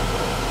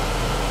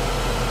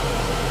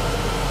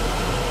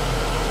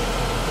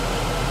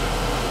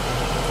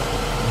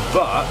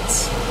 But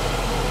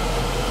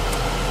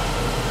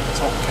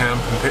top cam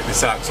can pick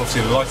this out because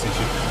obviously the light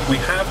issue. We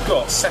have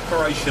got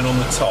separation on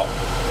the top.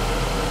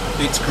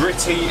 It's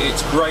gritty,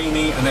 it's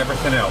grainy and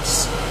everything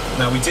else.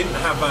 Now we didn't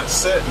have that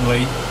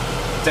certainly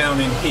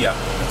down in here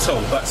at all.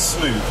 That's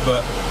smooth,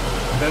 but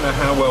I don't know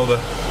how well the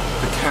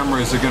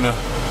cameras are going to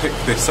pick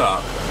this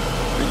up.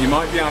 But you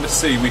might be able to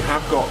see we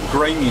have got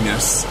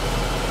graininess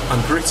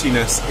and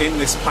grittiness in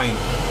this paint.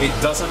 It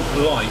doesn't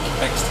like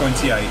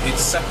X28.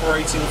 It's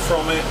separating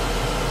from it.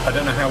 I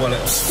don't know how well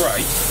it'll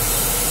scrape.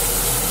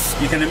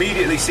 You can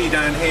immediately see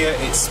down here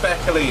it's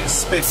speckly, it's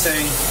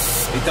spitting.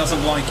 It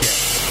doesn't like it.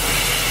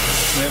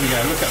 There we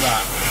go, look at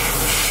that.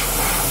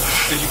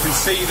 As you can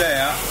see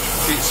there,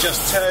 it's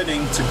just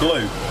turning to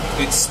glue.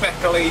 It's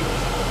speckly,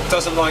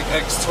 doesn't like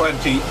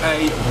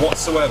X20A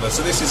whatsoever.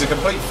 So this is a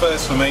complete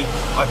first for me.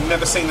 I've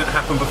never seen that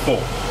happen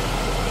before.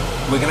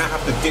 We're going to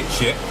have to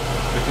ditch it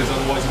because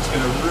otherwise it's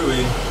going to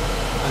ruin.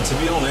 And to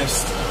be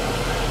honest,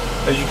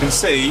 as you can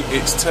see,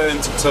 it's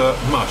turned to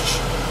mush.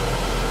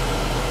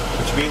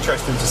 Which will be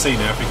interesting to see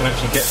now if we can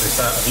actually get this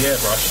out of the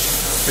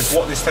airbrush. Because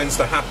what this tends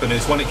to happen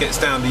is when it gets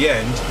down the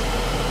end,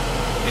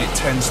 it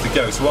tends to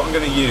go. So what I'm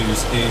going to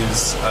use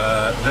is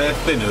their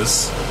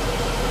thinners,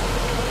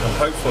 and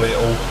hopefully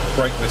it'll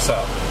break this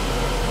up.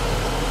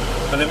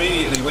 And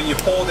immediately when you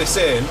pour this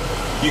in,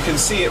 you can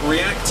see it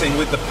reacting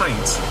with the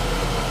paint.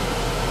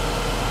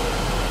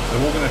 So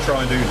what we're going to try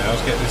and do now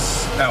is get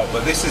this out,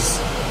 but this is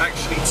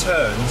actually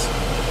turned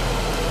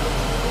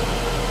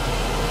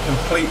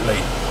completely.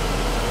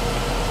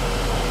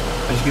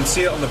 As you can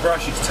see it on the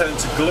brush, it's turned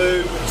to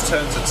glue, it's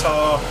turned to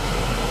tar.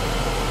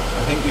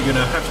 I think you're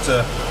going to have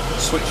to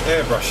switch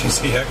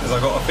airbrushes here because I've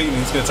got a feeling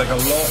it's going to take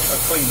a lot of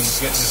cleaning to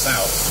get this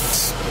out.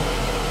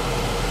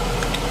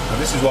 And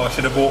this is why I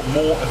should have bought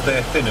more of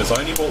their thinners. I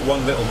only bought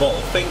one little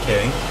bottle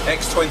thinking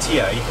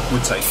X20A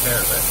would take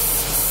care of it.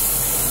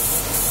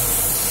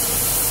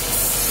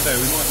 So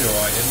we might be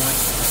alright, it might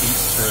eat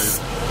through.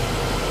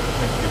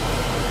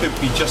 It could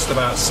be just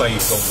about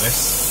saved on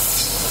this.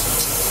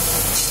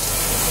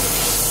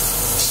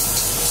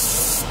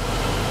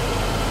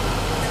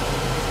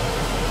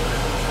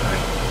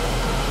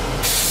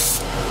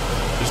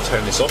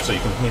 Turn this off so you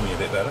can hear me a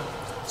bit better.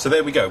 So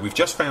there we go, we've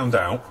just found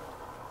out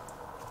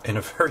in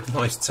a very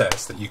nice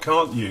test that you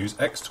can't use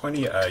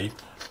X20A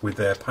with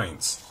their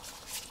paints,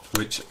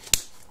 which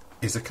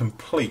is a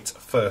complete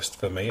first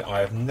for me.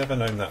 I have never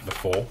known that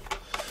before.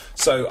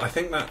 So I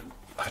think that,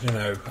 I don't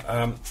know,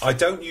 I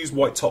don't use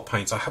white top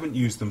paints. I haven't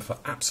used them for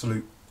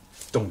absolute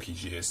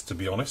donkey's years, to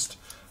be honest.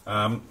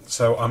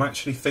 So I'm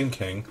actually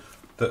thinking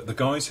that the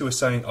guys who are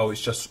saying, oh,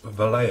 it's just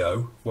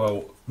Vallejo,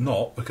 well,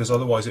 not, because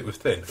otherwise it would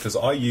thin. Because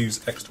I use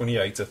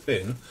X20A to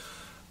thin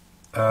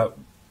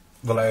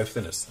Vallejo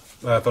thinners,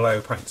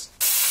 Vallejo paints.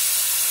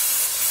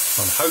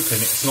 I'm hoping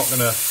it's not going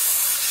to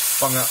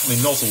bung up my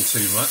nozzle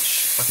too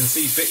much. I can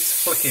see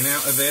bits flicking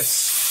out of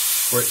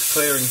this where it's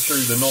clearing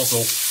through the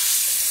nozzle.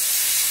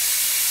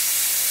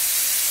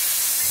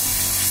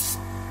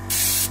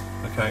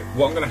 Okay,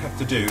 what I'm going to have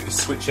to do is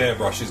switch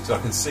airbrushes because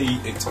I can see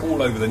it's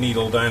all over the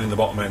needle down in the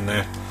bottom end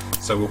there.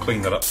 So we'll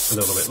clean that up a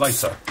little bit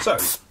later. So,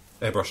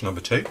 airbrush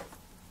number 2.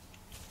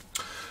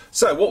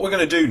 So what we're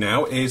going to do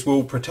now is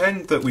we'll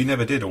pretend that we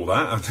never did all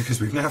that, because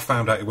we've now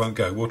found out it won't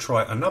go. We'll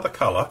try another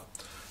colour,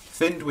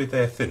 thinned with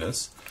their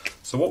thinners.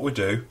 So what we'll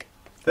do,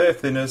 their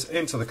thinners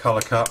into the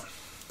colour cup,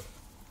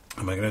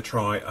 and we're going to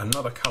try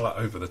another colour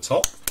over the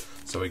top.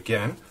 So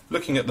again,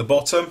 looking at the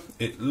bottom,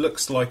 it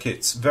looks like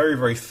it's very,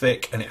 very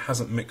thick and it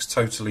hasn't mixed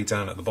totally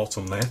down at the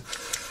bottom there.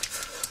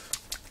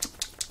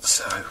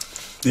 So,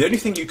 the only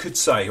thing you could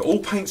say, all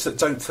paints that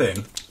don't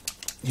thin,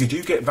 you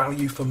do get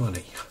value for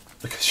money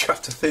because you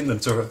have to thin them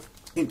to an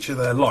inch of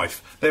their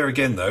life. There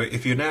again though,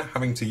 if you're now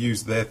having to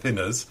use their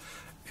thinners,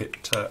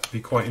 it'd be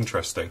quite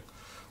interesting.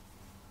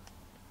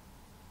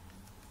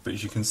 But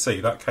as you can see,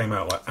 that came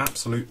out like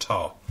absolute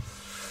tar.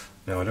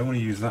 Now I don't want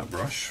to use that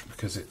brush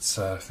because it's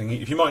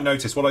thingy. If you might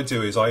notice, what I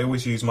do is I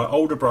always use my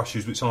older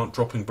brushes which aren't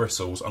dropping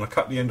bristles, and I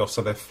cut the end off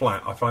so they're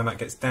flat. I find that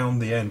gets down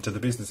the end to the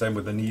business end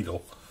with the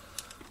needle.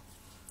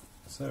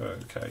 So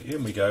okay,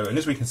 in we go, and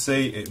as we can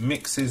see, it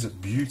mixes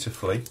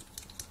beautifully.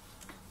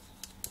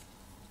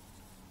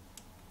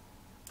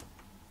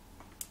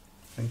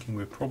 Thinking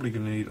we're probably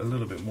going to need a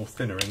little bit more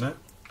thinner in there.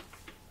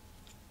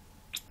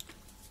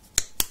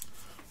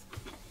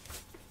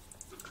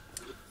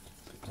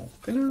 A bit more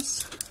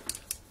thinners.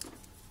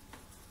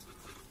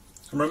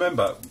 And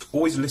remember,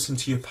 always listen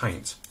to your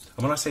paint.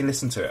 And when I say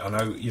listen to it, I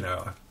know, you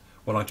know,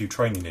 when I do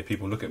training here,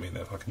 people look at me and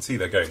I can see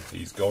they're going,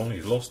 he's gone,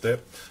 he's lost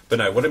it. But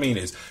no, what I mean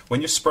is,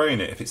 when you're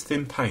spraying it, if it's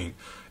thin paint,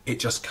 it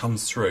just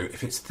comes through.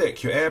 If it's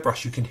thick, your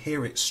airbrush, you can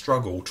hear it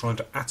struggle trying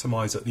to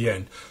atomise at the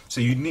end.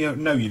 So you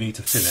know you need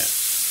to thin it.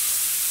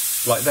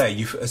 Like there,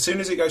 as soon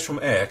as it goes from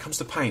air, comes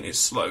to paint, it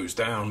slows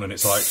down and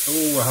it's like,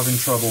 oh, we're having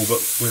trouble, but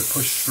we're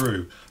pushed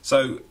through.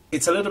 So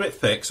it's a little bit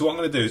thick, so what I'm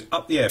going to do is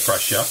up the air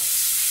pressure.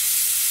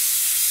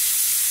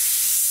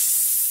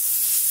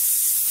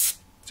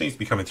 Seems to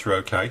be coming through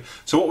okay.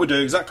 So what we'll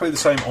do exactly the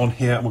same on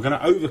here, and we're going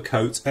to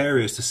overcoat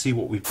areas to see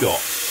what we've got.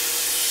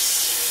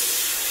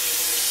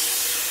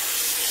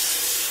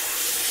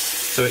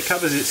 So it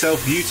covers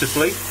itself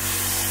beautifully,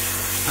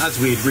 as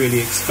we'd really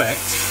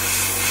expect,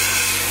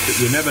 but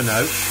you never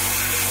know.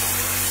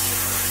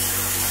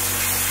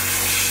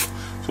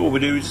 So what we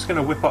do is just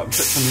going to whip up and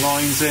put some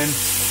lines in.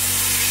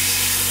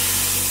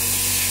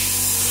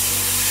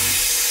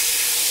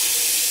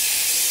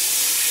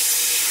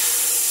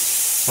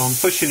 So I'm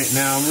pushing it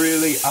now, I'm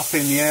really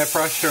upping the air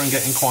pressure and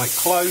getting quite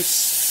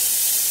close.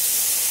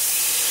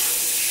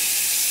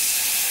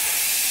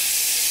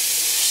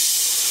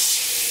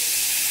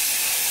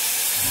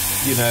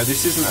 You know,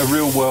 this isn't a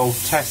real world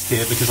test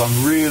here because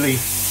I'm really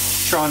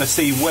trying to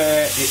see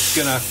where it's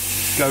going to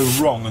go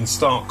wrong and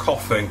start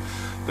coughing.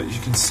 But as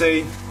you can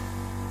see,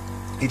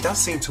 it does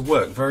seem to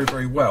work very,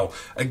 very well.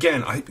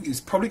 Again,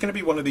 it's probably going to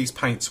be one of these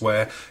paints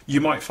where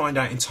you might find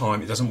out in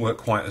time it doesn't work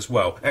quite as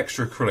well.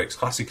 Extra acrylics,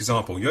 classic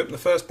example. You open the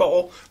first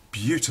bottle,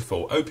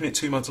 beautiful. Open it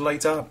 2 months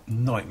later,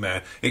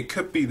 nightmare. It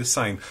could be the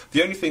same.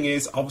 The only thing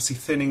is, obviously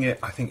thinning it,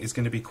 I think is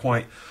going to be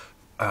quite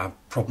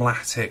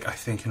problematic. I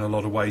think in a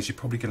lot of ways you're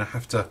probably going to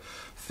have to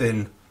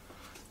thin,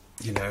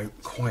 you know,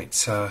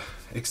 quite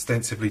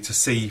extensively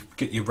to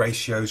get your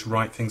ratios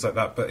right, things like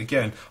that. But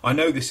again, I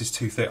know this is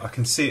too thick. I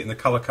can see it in the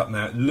colour cut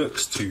now. It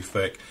looks too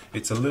thick.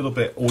 It's a little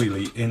bit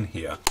oily in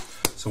here.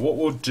 So what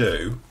we'll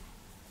do,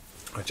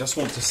 I just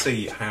want to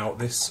see how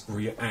this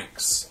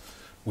reacts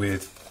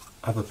with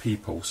other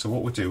people. So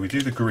what we'll do, we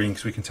do the green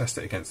because we can test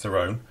it against their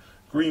own.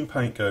 Green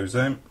paint goes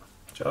in,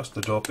 just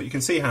a dot, but you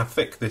can see how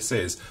thick this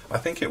is. I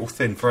think it will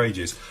thin for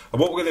ages.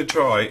 And what we're going to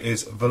try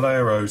is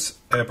Vallejo's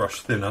airbrush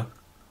thinner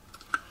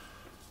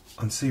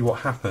and see what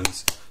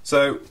happens.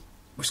 So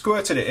we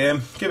squirted it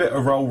in, give it a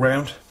roll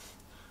round.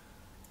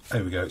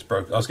 There we go, it's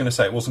broke. I was going to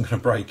say it wasn't going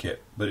to break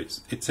it, but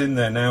it's in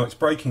there now. It's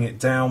breaking it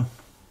down.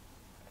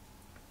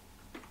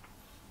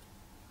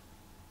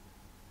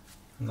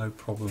 No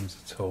problems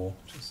at all.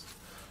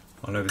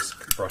 I know this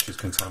brush is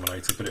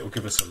contaminated, but it will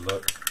give us a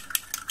look.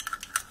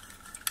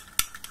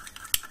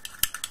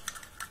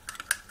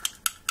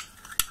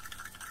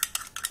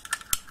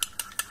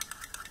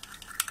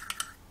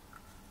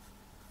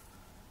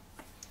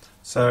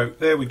 So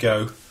there we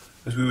go.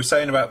 As we were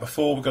saying about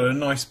before, we've got a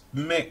nice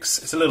mix.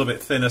 It's a little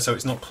bit thinner, so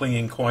it's not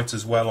clinging quite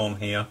as well on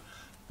here.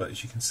 But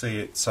as you can see,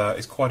 it's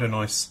quite a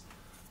nice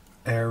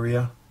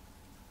area.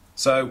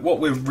 So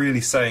what we're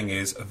really saying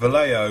is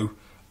Vallejo,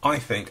 I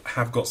think,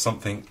 have got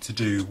something to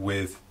do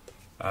with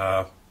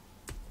the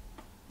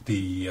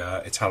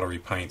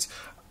Italeri paint.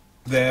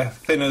 Their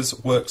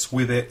thinners works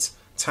with it.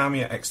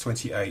 Tamiya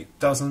X28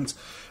 doesn't.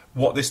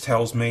 What this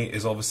tells me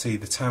is obviously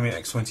the Tamiya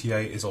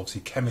X28 is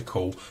obviously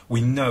chemical. We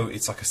know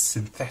it's like a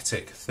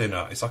synthetic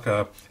thinner. It's like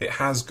it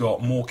has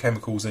got more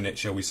chemicals in it,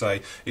 shall we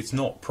say. It's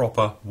not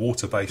proper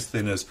water-based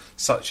thinners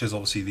such as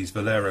obviously these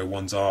Vallejo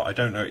ones are. I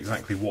don't know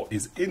exactly what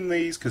is in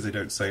these because they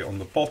don't say it on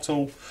the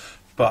bottle,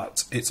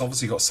 but it's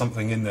obviously got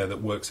something in there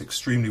that works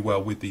extremely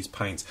well with these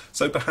paints.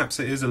 So perhaps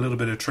it is a little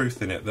bit of truth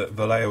in it that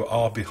Vallejo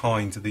are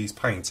behind these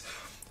paints.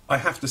 I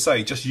have to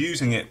say, just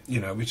using it, you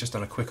know, we've just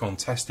done a quick on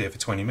test here for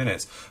 20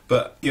 minutes,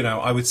 but, you know,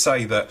 I would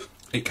say that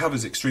it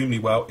covers extremely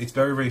well. It's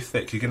very, very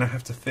thick. You're going to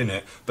have to thin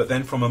it, but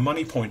then from a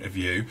money point of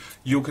view,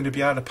 you're going to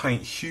be able to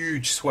paint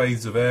huge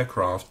swathes of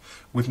aircraft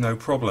with no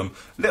problem.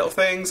 Little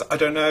things, I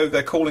don't know,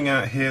 they're calling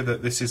out here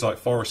that this is like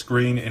forest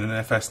green in an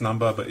FS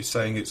number, but it's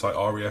saying it's like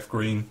REF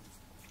green.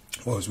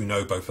 Well, as we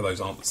know, both of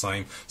those aren't the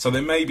same. So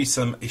there may be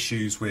some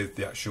issues with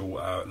the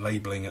actual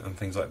labelling and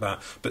things like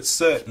that. But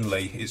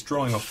certainly, it's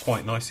drying off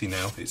quite nicely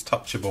now. It's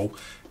touchable.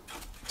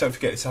 Don't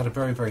forget, it's had a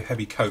very, very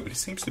heavy coat, but it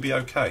seems to be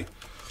okay.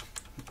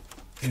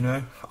 You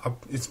know,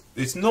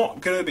 it's not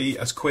going to be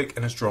as quick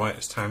and as dry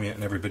as Tamiya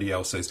and everybody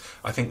else's.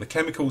 I think the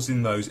chemicals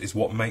in those is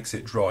what makes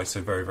it dry so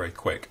very, very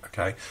quick,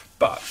 okay?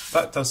 But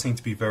that does seem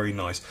to be very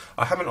nice.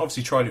 I haven't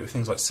obviously tried it with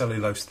things like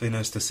cellulose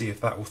thinners to see if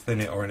that will thin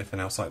it or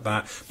anything else like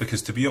that,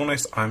 because to be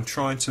honest, I'm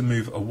trying to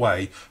move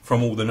away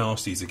from all the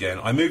nasties again.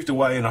 I moved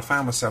away and I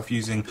found myself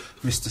using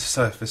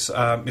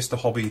Mr.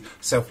 Hobby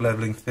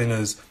self-leveling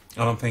thinners.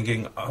 And I'm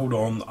thinking, hold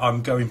on,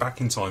 I'm going back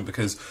in time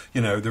because,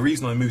 you know, the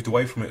reason I moved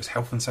away from it was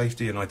health and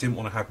safety, and I didn't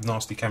want to have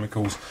nasty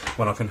chemicals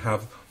when I can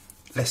have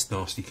less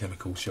nasty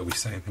chemicals, shall we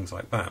say, and things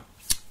like that.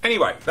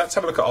 Anyway, let's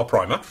have a look at our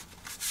primer.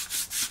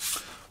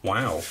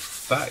 Wow,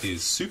 that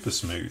is super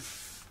smooth.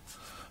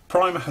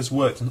 Primer has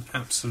worked an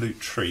absolute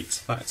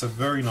treat. That's a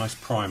very nice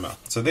primer.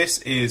 So this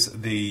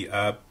is the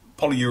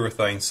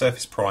polyurethane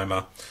surface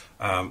primer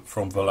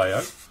from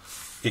Vallejo.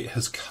 It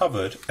has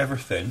covered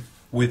everything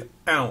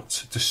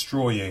without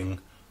destroying,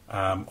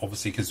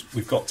 obviously, because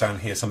we've got down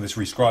here some of this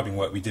rescribing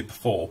work we did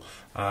before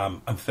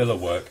and filler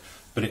work,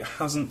 but it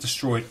hasn't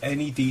destroyed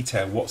any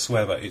detail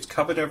whatsoever. It's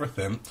covered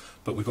everything,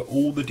 but we've got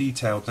all the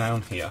detail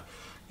down here.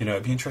 You know,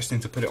 it'd be interesting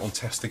to put it on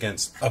test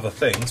against other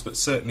things, but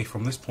certainly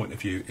from this point of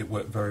view, it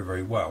worked very,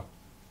 very well.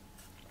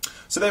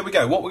 So there we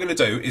go. What we're going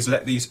to do is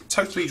let these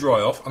totally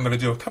dry off. I'm going to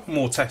do a couple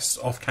more tests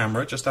off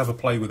camera just to have a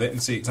play with it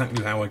and see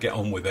exactly how I get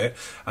on with it,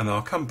 and then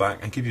I'll come back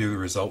and give you the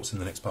results in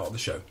the next part of the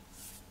show.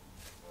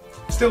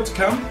 Still to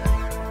come,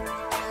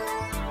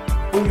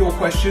 all your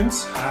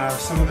questions,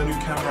 some of the new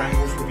camera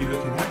angles we'll be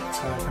looking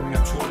at coming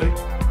up shortly,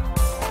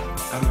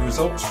 and the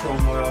results from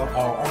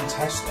our on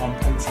test on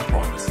paints and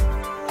primers.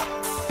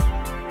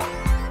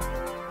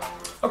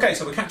 Okay,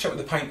 so we'll catch up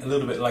with the paint a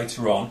little bit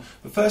later on,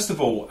 but first of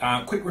all,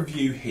 quick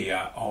review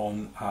here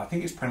on, I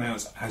think it's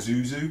pronounced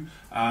Azuzu,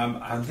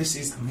 and this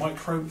is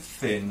micro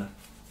thin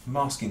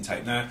masking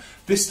tape. Now,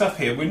 this stuff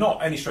here, we're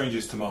not any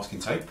strangers to masking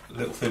tape,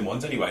 little thin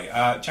ones anyway.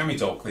 Jammy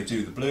Dog, they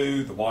do the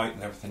blue, the white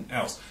and everything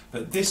else,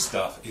 but this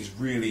stuff is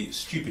really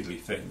stupidly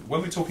thin.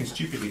 When we're talking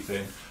stupidly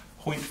thin,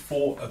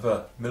 0.4 of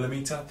a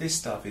millimetre. This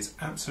stuff is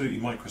absolutely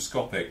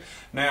microscopic.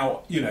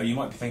 Now, you know, you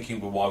might be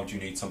thinking, well, why would you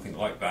need something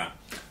like that?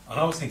 And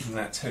I was thinking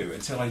that too,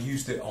 until I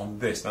used it on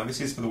this. Now, this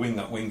is for the wing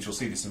nut wings. You'll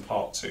see this in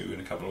part 2 in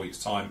a couple of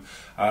weeks' time,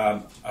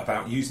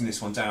 about using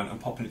this one down and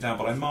popping it down.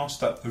 But I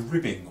masked up the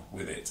ribbing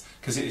with it,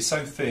 because it is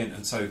so thin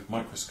and so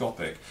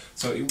microscopic.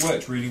 So it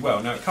worked really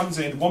well. Now, it comes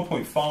in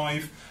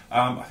 1.5,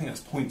 I think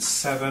that's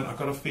 0.7. I've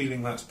got a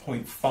feeling that's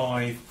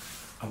 0.5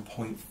 and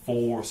 0.4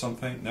 or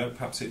something. No,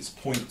 perhaps it's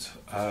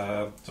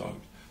sorry,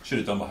 should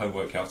have done my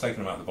homework here. I've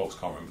taken them out of the box,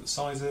 can't remember the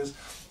sizes.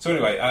 So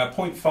anyway,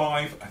 0.5,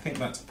 I think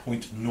that's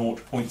 0.0,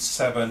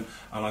 0.7, and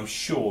I'm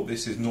sure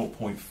this is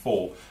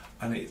 0.4.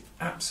 And it's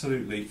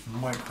absolutely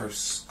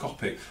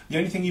microscopic. The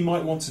only thing you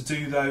might want to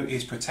do though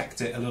is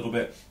protect it a little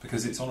bit,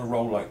 because it's on a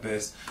roll like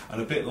this,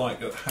 and a bit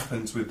like it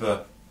happens with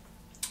the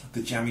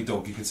jammy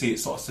dog, you can see it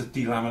starts to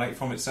delaminate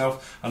from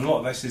itself, and a lot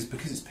of this is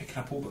because it's picking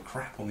up all the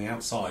crap on the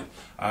outside.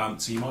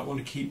 So you might want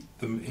to keep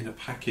them in a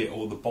packet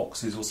or the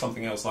boxes or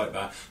something else like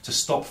that to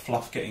stop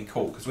fluff getting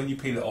caught, because when you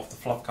peel it off, the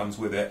fluff comes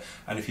with it,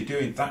 and if you're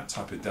doing that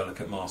type of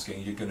delicate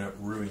masking, you're going to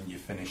ruin your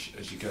finish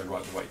as you go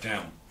right the way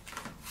down.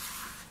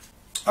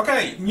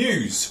 Okay,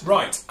 news.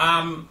 Right.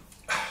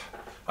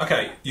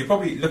 Okay, you're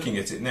probably looking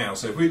at it now,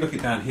 so if we look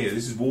it down here,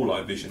 this is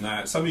walleye vision.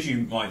 Now, some of you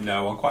might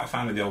know, I'm quite a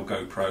fan of the old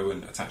GoPro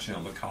and attaching it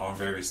on the car and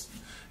various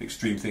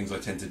extreme things I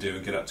tend to do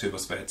and get up to in my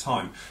spare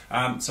time.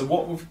 So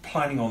what we're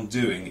planning on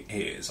doing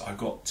is, I've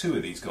got 2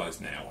 of these guys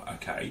now,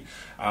 okay,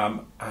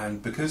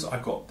 and because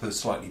I've got the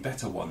slightly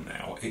better one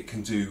now, it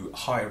can do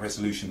higher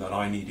resolution than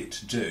I need it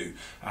to do,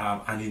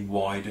 and in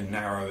wide and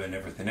narrow and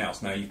everything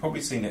else. Now, you've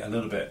probably seen it a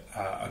little bit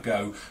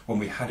ago when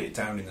we had it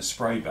down in the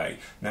spray bay.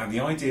 Now,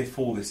 the idea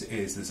for this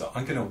is that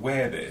I'm going to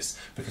wear this,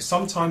 because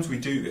sometimes we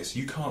do this,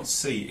 you can't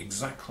see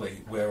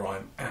exactly where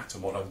I'm at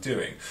and what I'm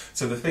doing.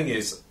 So the thing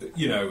is,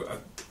 you know,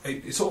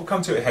 it sort of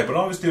come to a head when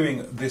I was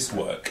doing this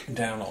work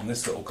down on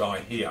this little guy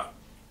here.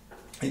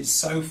 It's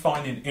so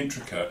fine and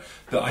intricate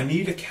that I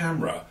need a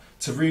camera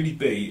to really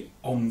be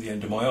on the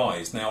end of my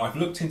eyes. Now, I've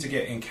looked into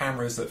getting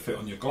cameras that fit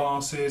on your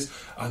glasses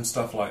and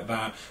stuff like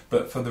that,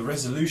 but for the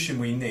resolution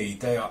we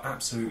need, they are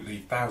absolutely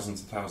thousands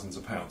and thousands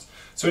of pounds.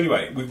 So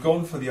anyway, we've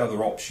gone for the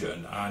other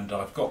option, and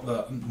I've got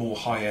the more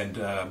high-end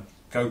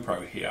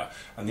GoPro here,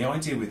 and the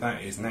idea with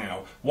that is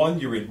now, one,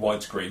 you're in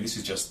widescreen. This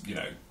is just, you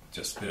know,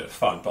 just a bit of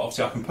fun, but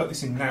obviously I can put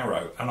this in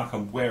narrow and I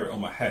can wear it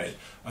on my head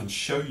and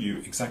show you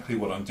exactly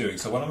what I'm doing.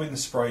 So when I'm in the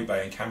spray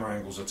bay and camera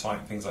angles are tight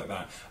and things like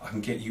that, I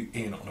can get you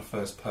in on a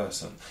first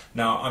person.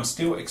 Now, I'm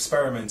still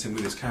experimenting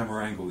with this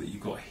camera angle that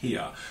you've got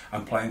here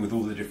and playing with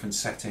all the different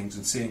settings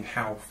and seeing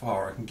how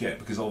far I can get,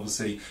 because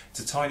obviously it's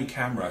a tiny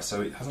camera,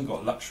 so it hasn't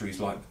got luxuries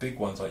like the big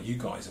ones like you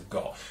guys have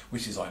got,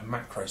 which is like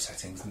macro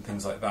settings and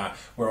things like that,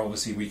 where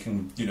obviously we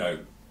can, you know,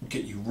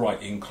 get you right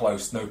in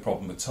close, no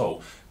problem at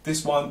all.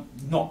 This one,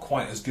 not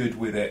quite as good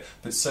with it,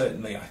 but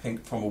certainly I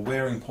think from a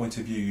wearing point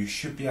of view, you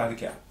should be able to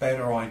get a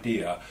better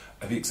idea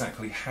of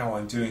exactly how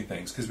I'm doing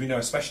things, because we know,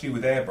 especially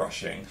with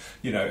airbrushing,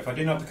 you know, if I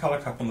didn't have the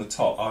colour cup on the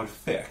top, I would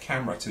fit a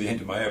camera to the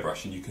end of my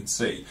airbrush and you can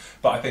see.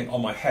 But I think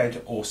on my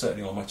head, or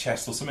certainly on my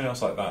chest, or something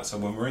else like that, so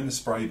when we're in the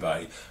spray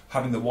bay,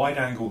 having the wide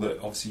angle that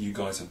obviously you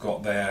guys have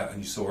got there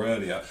and you saw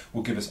earlier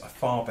will give us a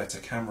far better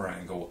camera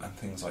angle and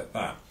things like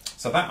that.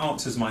 So that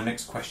answers my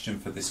next question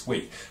for this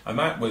week, and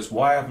that was,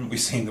 why haven't we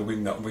seen the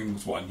Wing Nut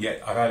Wings one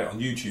yet? I've had it on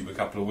YouTube a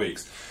couple of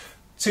weeks.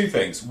 2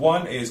 things.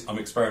 One is I'm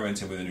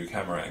experimenting with a new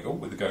camera angle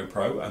with the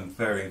GoPro and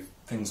varying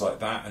things like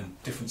that,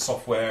 and different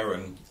software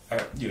and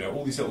you know,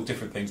 all these little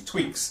different things,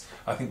 tweaks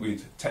I think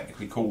we'd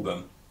technically call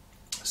them.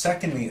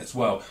 Secondly, as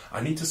well,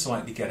 I need to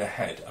slightly get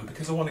ahead, and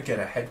because I want to get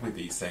ahead with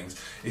these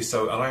things, is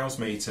so it allows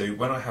me to,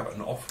 when I have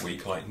an off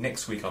week, like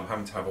next week I'm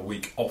having to have a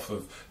week off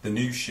of the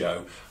news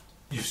show,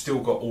 you've still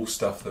got all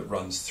stuff that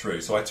runs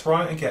through. So I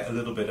try and get a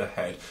little bit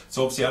ahead.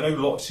 So obviously I know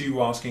lots of you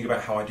were asking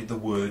about how I did the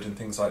wood and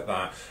things like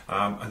that,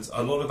 and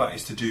a lot of that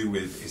is to do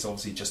with, is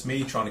obviously just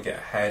me trying to get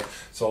ahead.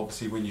 So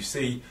obviously when you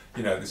see,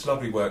 you know, this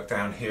lovely work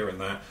down here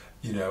and that,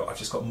 you know, I've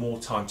just got more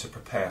time to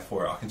prepare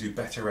for it. I can do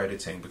better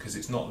editing because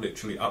it's not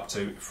literally up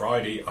to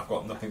Friday, I've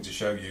got nothing to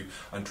show you,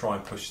 and try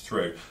and push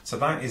through. So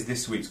that is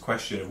this week's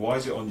question of why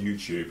is it on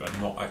YouTube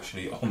and not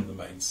actually on the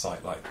main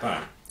site like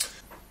that.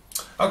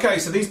 Okay,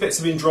 so these bits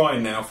have been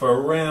drying now for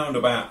around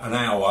about an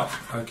hour,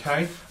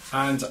 okay?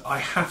 And I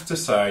have to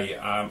say,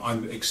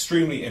 I'm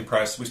extremely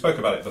impressed. We spoke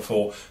about it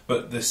before,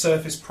 but the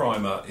surface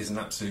primer is an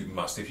absolute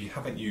must. If you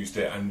haven't used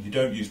it and you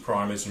don't use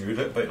primers and you're a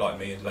little bit like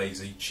me and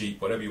lazy,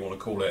 cheap, whatever you want to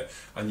call it,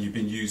 and you've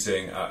been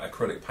using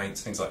acrylic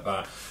paints, things like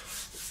that,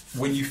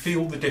 when you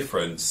feel the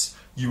difference,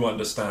 you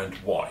understand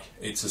why.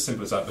 It's as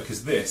simple as that,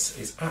 because this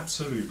is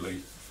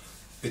absolutely...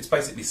 It's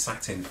basically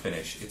satin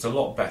finish. It's a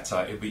lot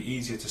better. It'll be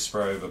easier to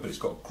spray over, but it's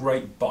got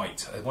great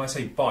bite. When I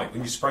say bite,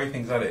 when you spray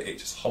things at it, it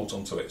just holds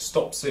onto it.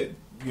 Stops it,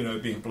 you know,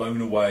 being blown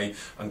away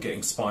and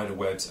getting spider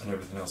webs and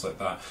everything else like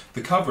that.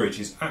 The coverage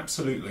is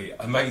absolutely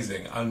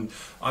amazing, and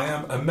I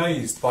am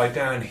amazed by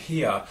down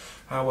here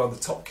how well the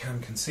top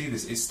cam can see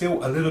this. It's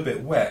still a little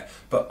bit wet,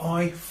 but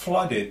I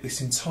flooded this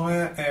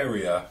entire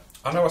area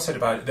I know I said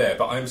about it there,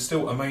 but I'm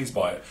still amazed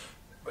by it.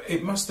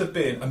 It must have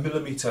been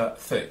 1mm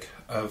thick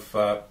of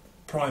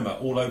primer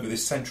all over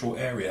this central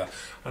area,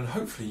 and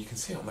hopefully you can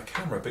see it on the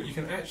camera, but you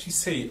can actually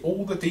see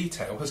all the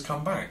detail has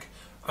come back.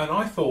 And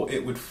I thought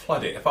it would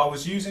flood it. If I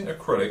was using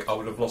acrylic, I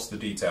would have lost the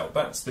detail.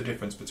 That's the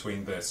difference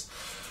between this.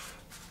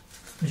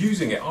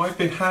 Using it, I've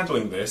been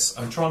handling this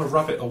and trying to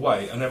rub it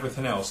away and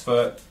everything else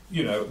for,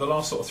 you know, the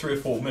last sort of 3 or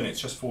 4 minutes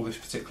just for this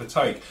particular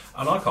take,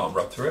 and I can't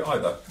rub through it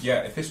either.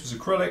 Yeah, if this was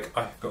acrylic,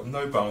 I've got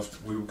no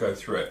bones, we will go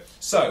through it.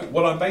 So,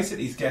 what I'm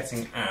basically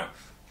getting at,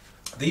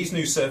 these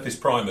new surface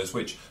primers,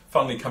 which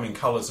funnily come in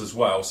colours as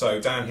well. So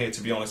down here,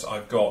 to be honest,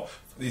 I've got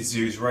this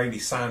Israeli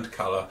sand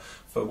colour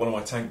for one of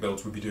my tank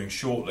builds we'll be doing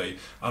shortly,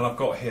 and I've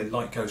got here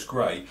light ghost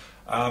grey.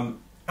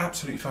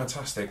 Absolutely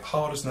fantastic,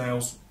 hard as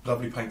nails,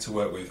 lovely paint to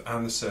work with,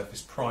 and the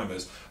surface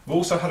primers. We've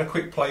also had a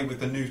quick play with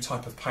the new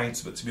type of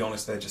paints, but to be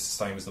honest, they're just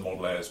the same as the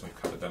Model Airs. We've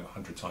covered them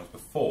 100 times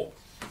before.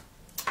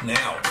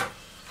 Now,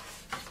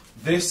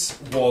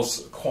 this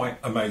was quite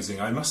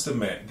amazing. I must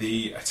admit,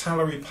 the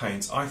Italeri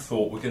paints I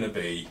thought were going to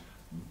be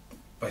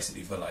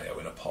basically Vallejo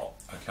in a pot,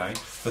 okay?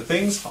 The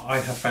things I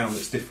have found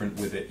that's different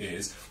with it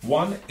is,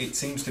 one, it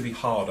seems to be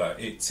harder,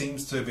 it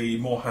seems to be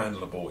more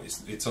handleable,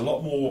 it's a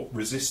lot more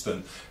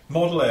resistant.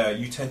 Model Air,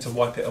 you tend to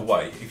wipe it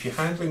away. If you're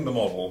handling the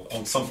model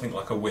on something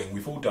like a wing,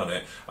 we've all done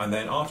it, and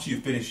then after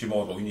you've finished your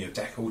model and you've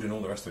deckled and all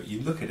the rest of it,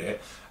 you look at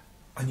it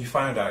and you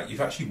find out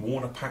you've actually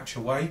worn a patch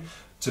away.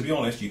 To be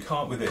honest, you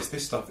can't with this.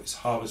 This stuff is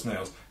hard as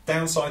nails.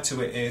 Downside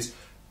to it is,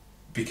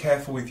 be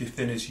careful with your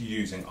thinners you're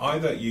using.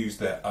 Either use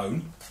their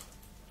own,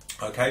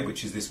 okay,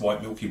 which is this white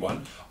milky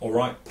one,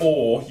 alright,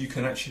 or you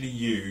can actually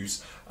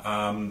use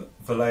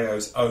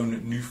Vallejo's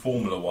own new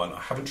formula one. I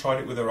haven't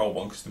tried it with their old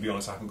one because, to be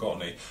honest, I haven't got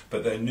any,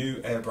 but their new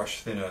airbrush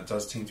thinner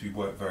does seem to be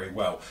work very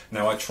well.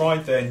 Now, I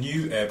tried their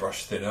new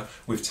airbrush thinner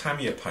with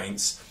Tamiya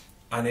paints,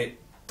 and it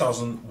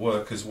doesn't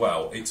work as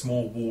well. It's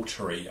more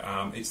watery.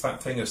 It's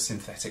that thing of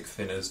synthetic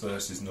thinners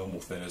versus normal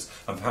thinners,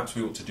 and perhaps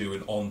we ought to do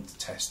an on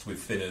test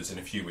with thinners in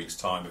a few weeks'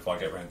 time if I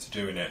get around to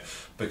doing it,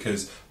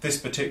 because this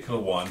particular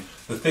one,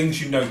 the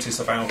things you notice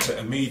about it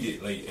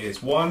immediately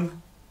is,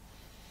 one,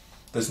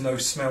 there's no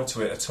smell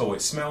to it at all.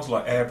 It smells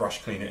like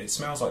airbrush cleaner, it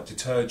smells like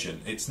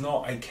detergent. It's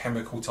not a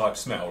chemical type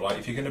smell. Like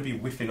if you're going to be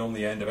whiffing on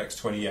the end of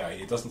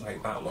X28, it doesn't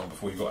take that long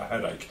before you've got a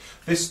headache.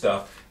 This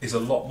stuff is a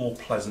lot more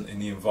pleasant in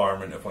the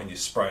environment of when you're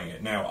spraying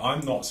it. Now,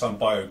 I'm not some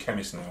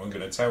biochemist now. I'm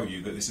going to tell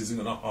you that this isn't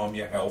going to harm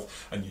your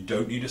health, and you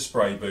don't need a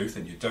spray booth,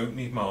 and you don't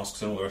need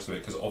masks and all the rest of it,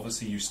 because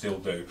obviously you still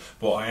do.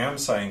 But I am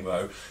saying,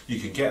 though, you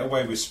can get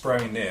away with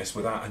spraying this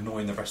without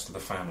annoying the rest of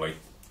the family.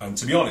 And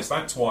to be honest,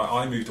 that's why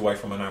I moved away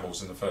from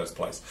enamels in the first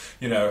place.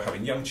 You know,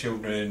 having young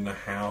children in the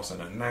house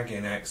and a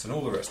nagging ex and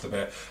all the rest of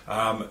it,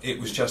 it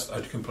was just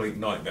a complete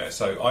nightmare.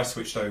 So I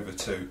switched over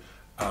to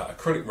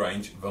acrylic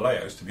range,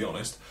 Vallejo's, to be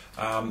honest,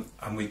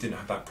 and we didn't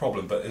have that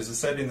problem. But as I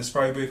said in the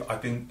spray booth,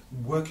 I've been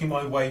working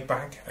my way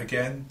back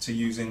again to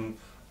using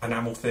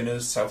enamel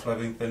thinners,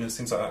 self-leveling thinners,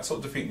 things like that, sort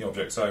of defeating the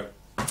object. So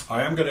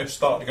I am going to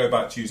start to go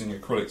back to using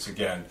acrylics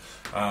again.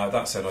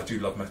 That said, I do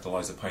love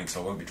metallizer paint,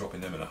 so I won't be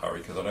dropping them in a hurry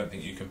because I don't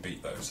think you can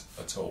beat those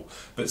at all.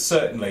 But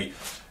certainly,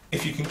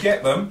 if you can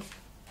get them,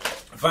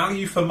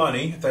 value for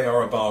money, they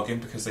are a bargain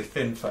because they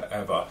thin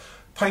forever.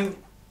 Paint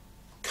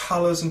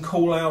colours and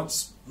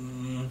call-outs,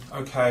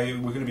 okay,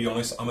 we're going to be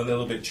honest, I'm a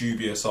little bit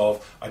dubious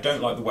of. I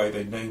don't like the way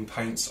they name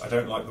paints, I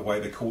don't like the way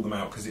they call them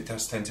out because it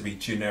does tend to be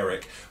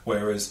generic,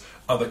 whereas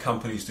other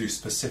companies do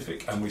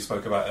specific, and we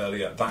spoke about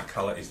earlier, that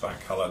colour is that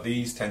colour.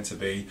 These tend to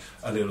be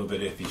a little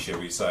bit iffy, shall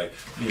we say.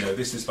 You know,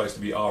 this is supposed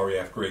to be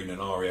REF green and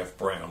REF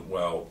brown.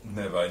 Well,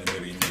 never in a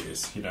million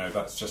years, you know,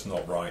 that's just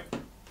not right.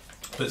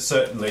 But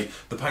certainly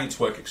the paints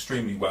work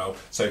extremely well,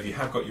 so if you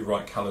have got your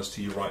right colours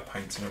to your right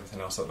paints and everything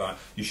else like that,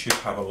 you should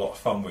have a lot of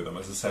fun with them.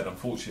 As I said,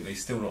 unfortunately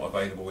still not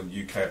available in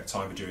the UK at the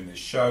time of doing this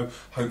show.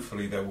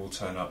 Hopefully they will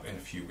turn up in a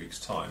few weeks'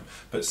 time,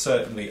 but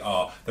certainly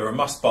are. They're a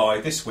must buy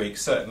this week.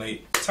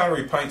 Certainly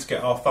Italeri paints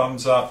get our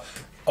thumbs up.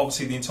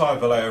 Obviously the entire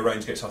Vallejo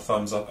range gets our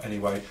thumbs up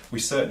anyway. We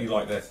certainly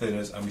like their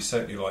thinners and we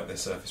certainly like their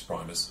surface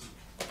primers.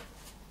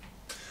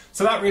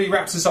 So that really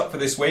wraps us up for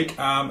this week.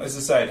 As I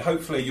said,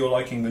 hopefully you're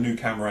liking the new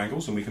camera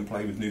angles and we can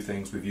play with new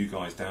things with you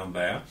guys down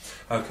there.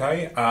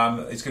 Okay,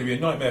 it's going to be a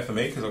nightmare for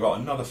me because I've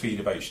got another feed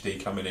of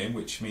HD coming in,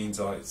 which means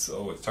it's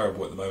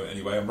terrible at the moment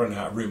anyway. I'm running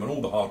out of room on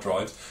all the hard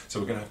drives, so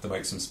we're going to have to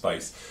make some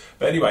space.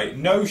 But anyway,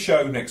 no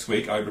show next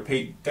week. I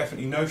repeat,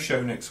 definitely no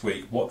show next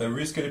week. What there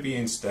is going to be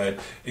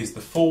instead is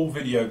the full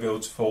video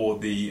builds for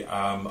the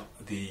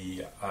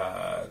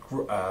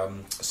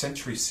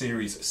Century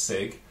Series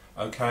SIG.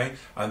 Okay,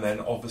 and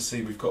then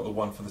obviously we've got the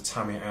one for the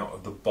Tamiya out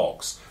of the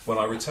box. When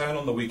I return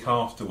on the week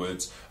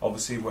afterwards,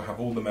 obviously we'll have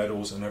all the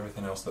medals and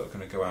everything else that are going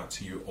to go out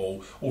to you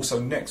all.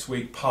 Also next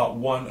week, part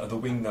 1 of the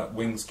Wingnut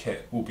Wings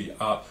kit will be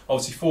up.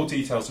 Obviously full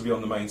details will be on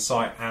the main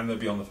site and they'll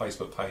be on the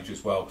Facebook page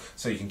as well,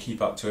 so you can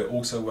keep up to it.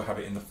 Also we'll have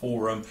it in the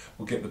forum,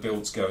 we'll get the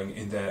builds going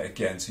in there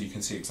again, so you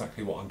can see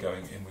exactly what I'm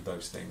going in with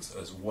those things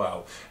as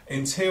well.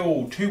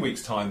 Until 2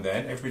 weeks time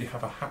then, everybody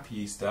have a happy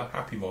Easter,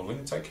 happy modelling,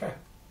 and take care.